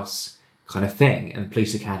Animal House kind of thing, and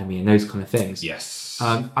Police Academy and those kind of things. Yes.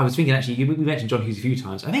 I was thinking actually, we mentioned John Hughes a few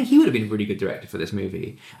times. I think he would have been a really good director for this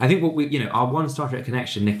movie. I think our one Star Trek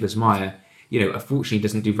connection, Nicholas Meyer. You know, unfortunately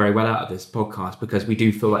doesn't do very well out of this podcast because we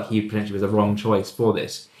do feel like he potentially was a wrong choice for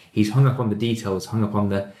this. He's hung up on the details, hung up on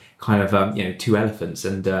the kind of two elephants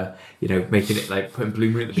and making it like putting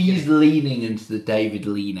Blue Moon at the He's leaning into the David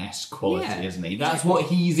Lean-esque quality, isn't he? That's what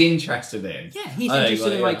he's interested in. Yeah, he's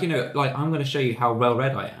interested in I'm going to show you how well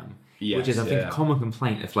read I am. Yes, which is, I think, a common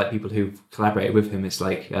complaint of like people who've collaborated with him. It's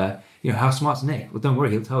like, how smart's Nick? Well, don't worry,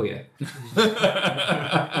 he'll tell you.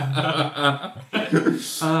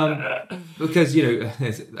 Because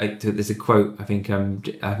there's a quote I think of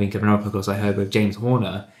another podcast I heard with James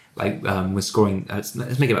Horner. Was scoring. Let's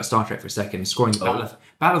make it about Star Trek for a second. Scoring the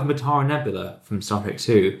Battle of Mutara Nebula from Star Trek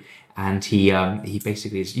 2, and he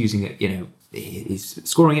basically is using it. He's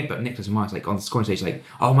scoring it, but Nicholas Meyer on the scoring stage, like,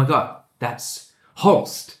 oh my god, that's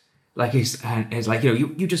Holst. Like he's like,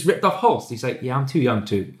 you just ripped off Holst. He's like, yeah, I'm too young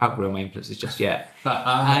to outgrow my influences just yet.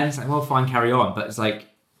 And it's like, well, fine, carry on. But it's like,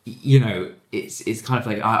 it's kind of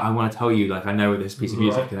like, I want to tell you, like, I know this piece of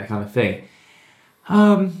music and that kind of thing.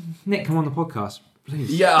 Nick, come on the podcast,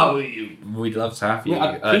 please. Yeah, we'd love to have you.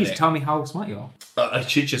 Yeah, please Nick. tell me how smart you are. I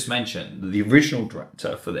should just mention that the original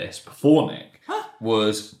director for this, before Nick,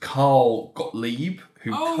 was Carl Gottlieb,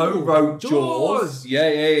 who co-wrote Jaws.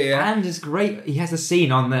 Yeah. And it's great. He has a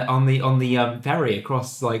scene on the ferry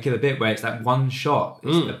across like the bit where it's that one shot.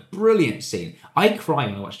 It's a brilliant scene. I cry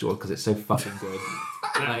when I watch Jaws because it's so fucking good.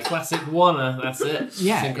 Classic Warner. That's it.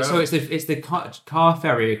 Yeah. So it's the car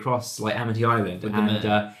ferry across like Amity Island,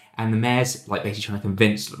 and the mayor's like basically trying to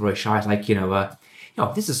convince Roy Shire, like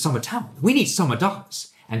this is summer town. We need summer dollars.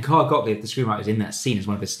 And Carl Gottlieb, the screenwriter, is in that scene as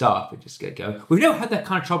one of his staff. We just go, we've never had that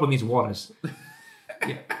kind of trouble in these waters.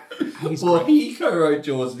 Yeah. He co-wrote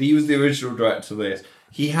Jaws, and he was the original director of this.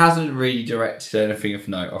 He hasn't really directed anything of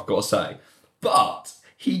note, I've got to say. But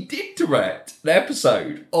he did direct an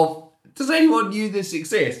episode of, does anyone knew this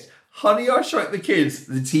exists? Honey, I Shrunk the Kids,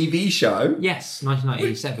 the TV show. Yes,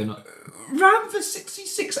 1987. Ran for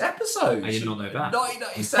 66 episodes. I did not know that.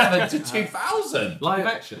 1997 to 2000. Live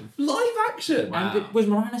action. Wow. And was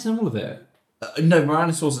Moranis in all of it? No,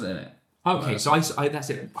 Moranis wasn't in it. Okay, so I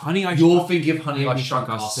that's it. You're thinking of Honey, I Shrunk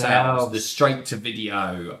Ourselves, the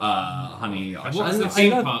straight-to-video Honey, I Shrunk. What's the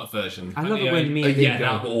theme park version? I love it when me and you go...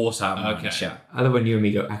 that would also have Moranis, yeah. I love when you and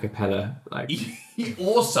me go a cappella. Like.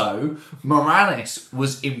 Also, Moranis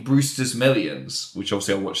was in Brewster's Millions, which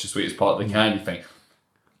obviously I watched this week as part of the Candy thing.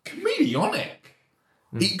 Comedionic.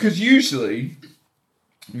 Because usually,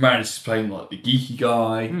 Moranis is playing like the geeky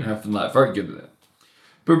guy, and everything like very good at it.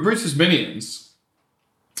 But in Brewster's Millions...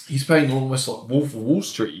 he's playing almost like Wolf of Wall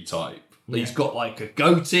Street type. Yeah. He's got like a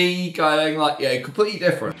goatee going like, completely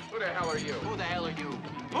different. Who the hell are you? Who the hell are you?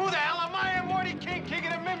 Who the hell am I? I'm Morty King, king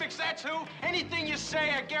of the mimics, that's who. Anything you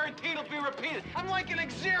say, I guarantee it'll be repeated. I'm like an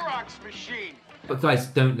Xerox machine. But guys,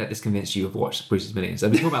 don't let this convince you of watch Brewster's Millions. I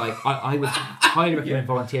mean, talking about like, I would highly recommend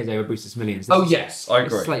Volunteers over Brewster's Millions. Yes, I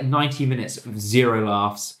agree. It's like 90 minutes of zero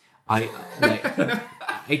laughs.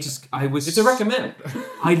 It's a recommend.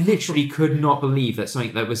 I literally could not believe that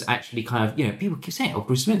something that was actually kind of, people keep saying,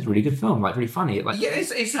 Bruce Smith's a really good film, like really funny. Like,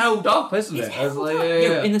 it's held up, isn't it?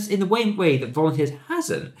 In the way that Volunteers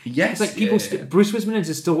hasn't. Yes. It's like people, Bruce Willis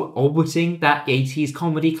is still orbiting that 80s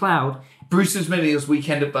comedy cloud. Brewster's Millions,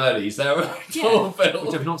 Weekend at Bernie's. They're a film.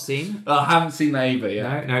 Which I've not seen. I haven't seen that either,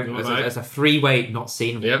 yeah. No, as a three-way not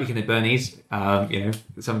seen Weekend at Bernie's.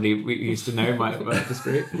 Somebody we used to know might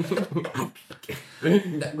disagree.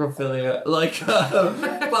 Necrophilia.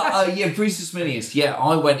 Brewster's Millions. Yeah,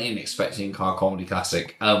 I went in expecting car comedy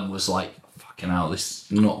classic. Was like, fucking hell, this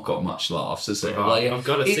has not got much laughs, is it? I've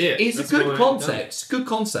got to see it. It's a good concept. Good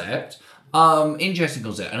concept. Interesting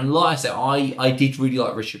concept, and like I said, I did really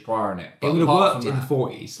like Richard Pryor in it. It would have worked in the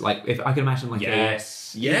 40s. Like, if I can imagine, like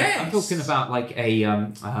yes. I'm talking about like a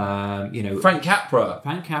Frank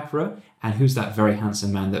Capra, and who's that very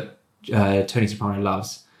handsome man that Tony Soprano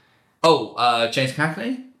loves? Oh, James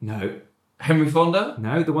Cagney? No. Henry Fonda?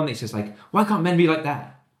 No, the one that's just like, why can't men be like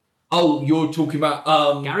that? Oh, you're talking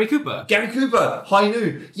about Gary Cooper. High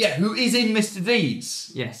Noon. Yeah, who is in Mr.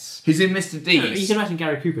 Deeds. Yes. He's in Mr. Deeds. No, you can imagine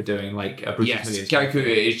Gary Cooper doing like a Bruce Willis. Gary Cooper.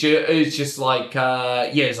 It's just like,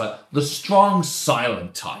 it's like the strong,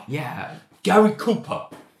 silent type. Yeah. Gary Cooper.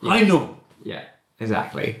 Yeah. High Noon. Yeah,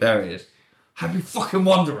 exactly. There he is. Happy fucking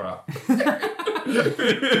Wanderer.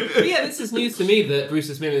 This is news to me that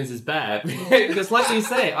Brewster's Millions is bad. Because like you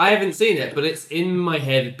say, I haven't seen it, but it's in my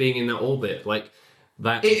head being in that orbit. Like,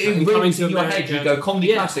 that it rings in your head. You go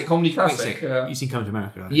comedy classic. You've seen Coming to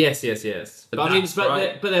America, right? Yes.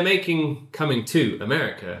 But they're making Coming to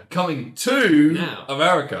America. Coming to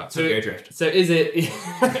America. So is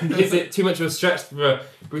it too much of a stretch for a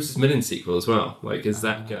Brewster's Millions sequel as well? Like, is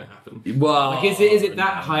that going to happen? Well, like, is it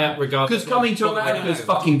that high up regardless? Because Coming to America is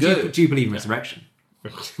fucking good. Do you believe in resurrection?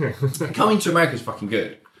 Coming to America is fucking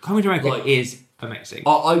good. Coming to America is amazing.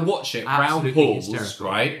 I watched it round Absolutely pools, hysterical.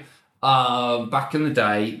 right? Back in the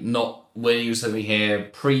day, not when he was living here,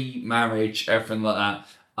 pre-marriage, everything like that.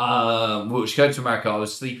 We would go to America. I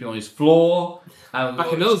was sleeping on his floor. And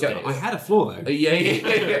Back in those days. I had a floor though.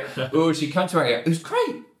 Yeah. We would come to America. It was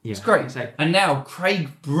great. Yeah, It's great. And now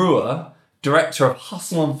Craig Brewer, director of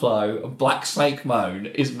Hustle and Flow and Black Snake Moan,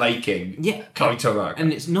 is making Coming to America.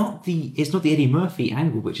 And it's not the Eddie Murphy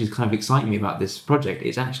angle which is kind of exciting me about this project.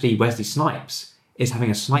 It's actually Wesley Snipes is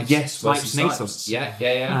having a Snipes Wesley Snipes. Snipes.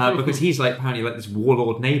 Yeah. Because he's like apparently like this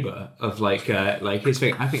warlord neighbour of like his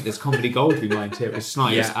thing. I think there's comedy gold to be mined here with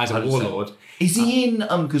Snipes as a 100%. warlord. Is he in?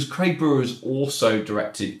 Because Craig Brewer has also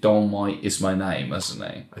directed Dolomite Is My Name, hasn't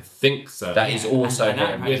he? I think so. That is also and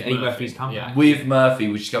that him. with Eddie Murphy's comeback. With Murphy,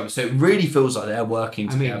 which is coming. So it really feels like they're working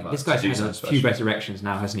I mean, together. this guy's to do had a something few special. resurrections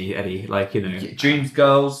now, hasn't he, Eddie? Like, you know, Dreams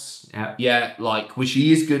Girls. Yeah. Like which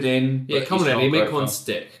he is good in. Yeah, but come on, he's Eddie, not make great one fun.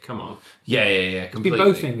 stick. Come on. Yeah. It's been Completely.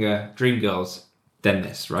 Bowfinger, Dreamgirls, then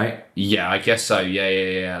this, right? Yeah, I guess so.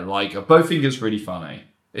 Yeah. Like Bowfinger's really funny.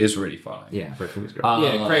 It is really funny. Yeah, Bowfinger's great.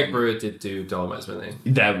 Yeah, Craig Brewer did do Dolomites, wasn't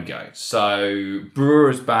he? There we go. So Brewer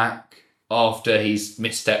is back after he's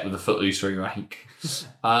misstepped with the Footloose remake.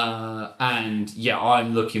 And yeah,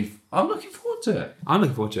 I'm looking forward to it. I'm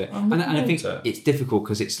looking forward to it. And I think it's difficult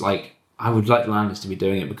because it's like, I would like Landis to be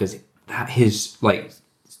doing it because his like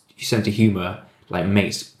sense of humour like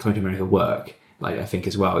makes Coming to America work. Like I think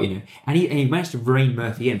as well, you know, and he managed to rein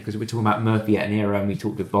Murphy in because we're talking about Murphy at an era, and we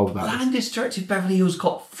talked with Bob about this. Landis directed Beverly Hills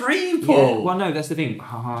Cop 3, Yeah, Paul. well, no, that's the thing.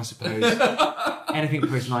 I suppose anything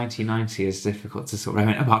post 1990 is difficult to sort of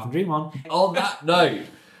apart from Dream On. On that note,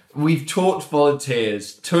 we've talked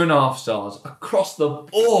volunteers 2.5 stars across the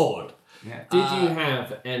board. Yeah. Did you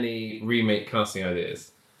have any remake casting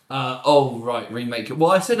ideas? Remake it. Well,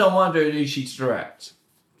 I said I wanted to do she to direct.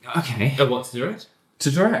 Okay. What to direct? To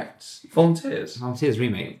direct Volunteers. Volunteers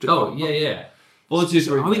remake. Oh, yeah. Volunteers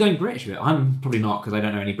Are we going British with it? I'm probably not because I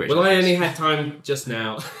don't know any British. Well, I actors. only had time just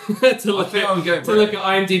now to look at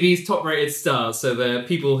IMDb's top-rated stars, so the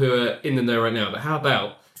people who are in the know right now. But how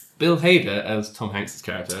about Bill Hader as Tom Hanks'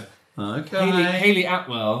 character? Okay. Haley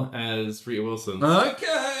Atwell as Rita Wilson.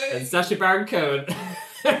 Okay. And Sacha Baron Cohen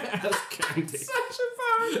as Candy.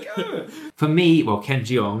 For me, well, Ken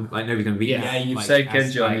Jeong, like nobody's going to be. Yeah, you've said Ken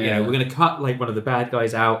Jeong, Like, yeah. we're going to cut like one of the bad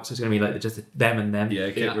guys out, so it's going to be like just them and them. Yeah,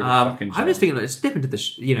 get rid of fucking I'm just thinking, let's dip into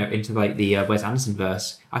the, into like the Wes Anderson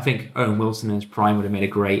verse. I think Owen Wilson as Prime would have made a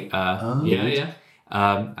great. Yeah.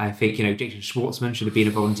 I think Jason Schwartzman should have been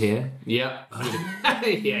a volunteer. Yeah.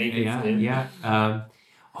 Yeah.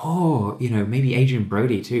 Maybe Adrian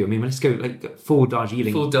Brody too. I mean, let's go like full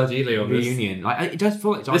Darjeeling. Full Darjeeling on this. reunion. Like it does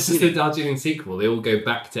feel like This is the Darjeeling sequel. They all go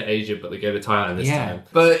back to Asia, but they go to Thailand this time.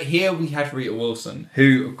 But here we had Rita Wilson,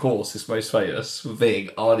 who, of course, is most famous for being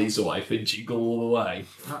Arnie's wife in Jingle All the Way.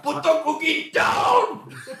 Put the cookie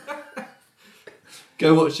down!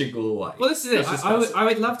 Go watch Jingle All the Way. Well, this is it. I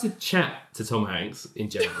would love to chat to Tom Hanks in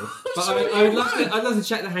general, but I'd love to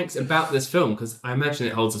chat to Hanks about this film because I imagine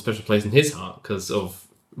it holds a special place in his heart because of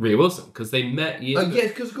Rita Wilson, because they met years. Yeah,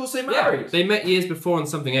 because of course they married. They met years before on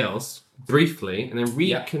something else briefly, and then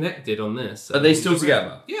reconnected on this. Are they still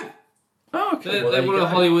together? Yeah. Oh, okay. They're one of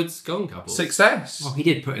Hollywood's golden couples. Success. Well, he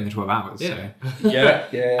did put in the 12 hours. Yeah. So. Yeah.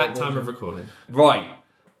 At time of recording. Right.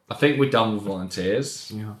 I think we're done with volunteers.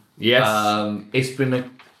 Yeah. Yes. It's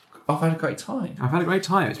been I've had a great time. I've had a great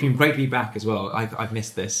time. It's been great to be back as well. I've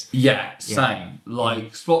missed this. Yeah, same. Like I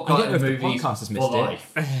Spotlight don't know if the movies podcast has missed for it.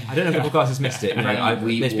 life. I don't know if the podcast has missed it.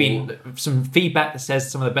 There's been some feedback that says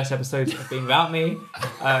some of the best episodes have been without me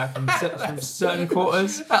from certain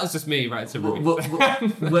quarters. That was just me, right? So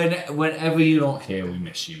Whenever you're not here, we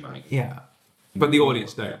miss you, mate. Yeah. But the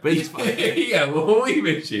audience don't. But it's fine. Yeah, well, we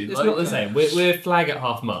miss you. It's not the same. We're flag at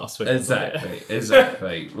half mast.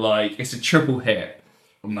 Exactly. Like, it's a triple hit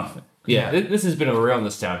of nothing. Yeah, this has been a real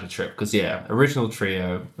nostalgia trip because original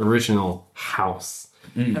trio, original house,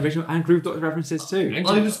 original and Groove Doctor references too.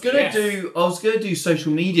 I was gonna do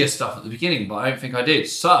social media stuff at the beginning, but I don't think I did.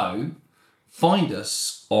 So find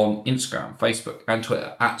us on Instagram, Facebook, and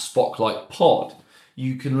Twitter at Spotlight Pod.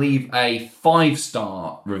 You can leave a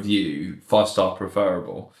 5-star review, 5-star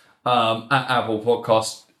preferable, at Apple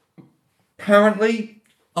Podcasts. Apparently,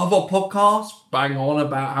 other podcasts bang on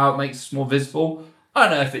about how it makes us more visible. I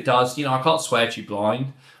don't know if it does. I can't swear to you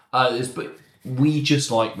blind. But we just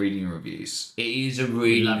like reading reviews. It is a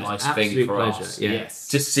really nice thing for us. Yes.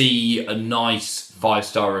 To see a nice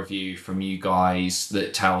 5-star review from you guys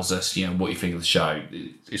that tells us, what you think of the show.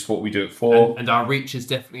 It's what we do it for. And our reach is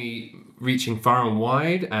definitely reaching far and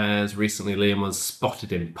wide, as recently Liam was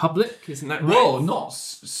spotted in public. Isn't that right? Well, not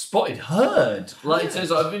spotted, heard. Like it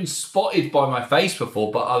says, I've been spotted by my face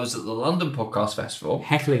before, but I was at the London Podcast Festival.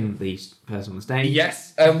 Heckling the person on the stage.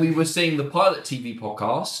 Yes, and we were seeing the Pilot TV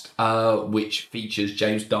podcast, which features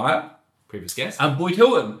James Dyer, previous guest, and Boyd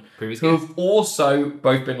Hilton, previous who guest, have also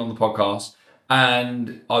both been on the podcast.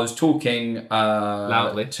 And I was talking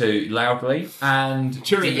loudly, and is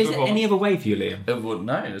there any other way for you, Liam? Well,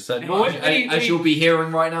 no, certainly as you'll be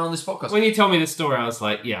hearing right now on this podcast. When you told me this story, I was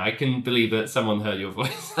like, yeah, I can believe that someone heard your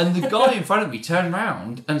voice. And the guy in front of me turned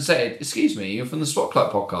around and said, "Excuse me, you're from the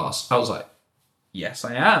Spotlight podcast?" I was like, "Yes,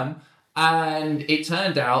 I am." And it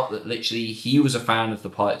turned out that literally he was a fan of the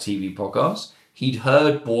Pilot TV podcast. He'd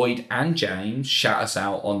heard Boyd and James shout us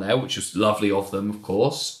out on there, which was lovely of them, of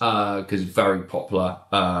course, because very popular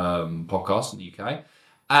podcast in the UK.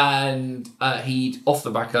 And he'd, off the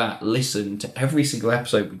back of that, listened to every single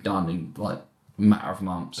episode we'd done in like a matter of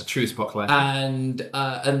months. A true spotlight. And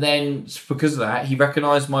then because of that, he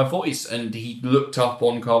recognised my voice, and he looked up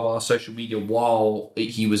on kind of our social media while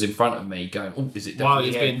he was in front of me, going, "Oh, is it definitely while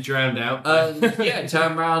he's him?" being drowned out? Yeah,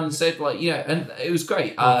 turned around and said, like, you know, and it was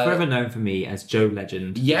great. Forever known for me as Joe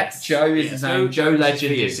Legend. Yes, Joe is his name. Joe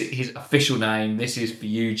Legend is his official name. This is for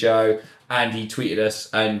you, Joe. And he tweeted us,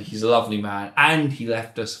 and he's a lovely man, and he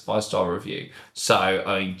left us a 5-star review. So,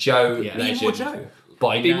 I mean, Joe Legend. Be more Joe.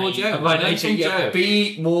 Be more Joe.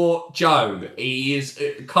 Be more Joe. He is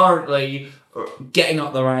currently getting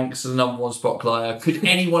up the ranks as the number one spotlighter. Could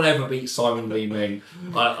anyone ever beat Simon Lee Ming?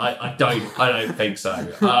 I don't think so.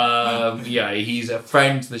 Yeah, he's a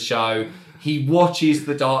friend to the show. He watches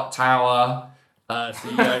The Dark Tower. So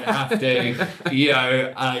you don't have to,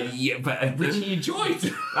 which he enjoyed.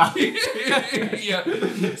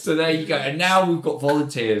 Yeah. So there you go. And now we've got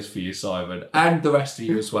volunteers for you, Simon, and the rest of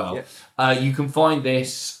you as well. You can find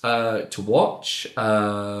this to watch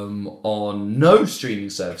on no streaming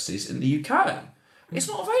services in the UK. It's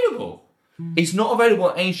not available. It's not available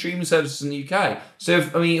on any streaming services in the UK. So,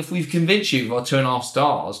 if we've convinced you with our 2.5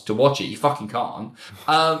 stars to watch it, you fucking can't.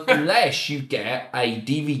 Unless you get a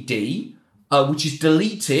DVD, which is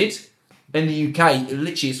deleted in the UK. It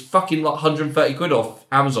literally is fucking like 130 quid off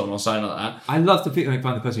Amazon or something like that. I love to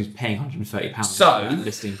find the person who's paying £130 for that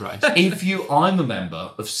listing price. I'm a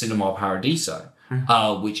member of Cinema Paradiso,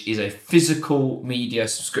 which is a physical media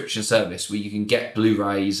subscription service where you can get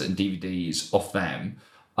Blu-rays and DVDs off them.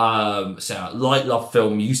 So like Love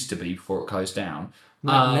Film used to be before it closed down.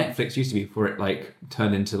 Netflix used to be before it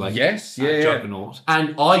turned into juggernaut.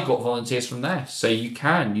 And I got volunteers from there, so you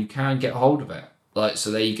can get hold of it. So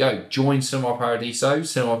there you go. Join Cinema Paradiso.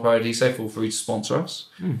 Cinema Paradiso, feel free to sponsor us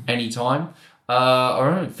anytime. Our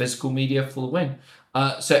own physical media for the win.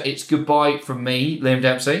 So it's goodbye from me, Liam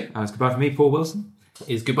Dempsey. And it's goodbye from me, Paul Wilson.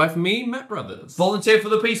 It's goodbye from me, Matt Brothers. Volunteer for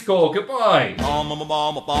the Peace Corps. Goodbye.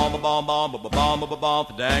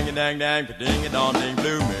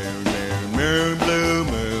 Moon, blue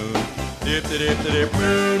moon, dip, dip, dip, dip,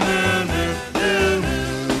 moon, moon, moon, blue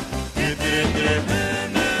moon, dip, dip, dip,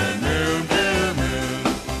 moon, moon, blue moon,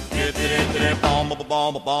 dip, dip, dip, bomb, bomb,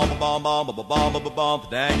 bomb, bomb, bomb, bomb, bomb, bomb, bomb,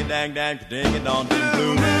 dang, dang, dang, ding, dong,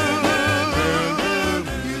 blue moon.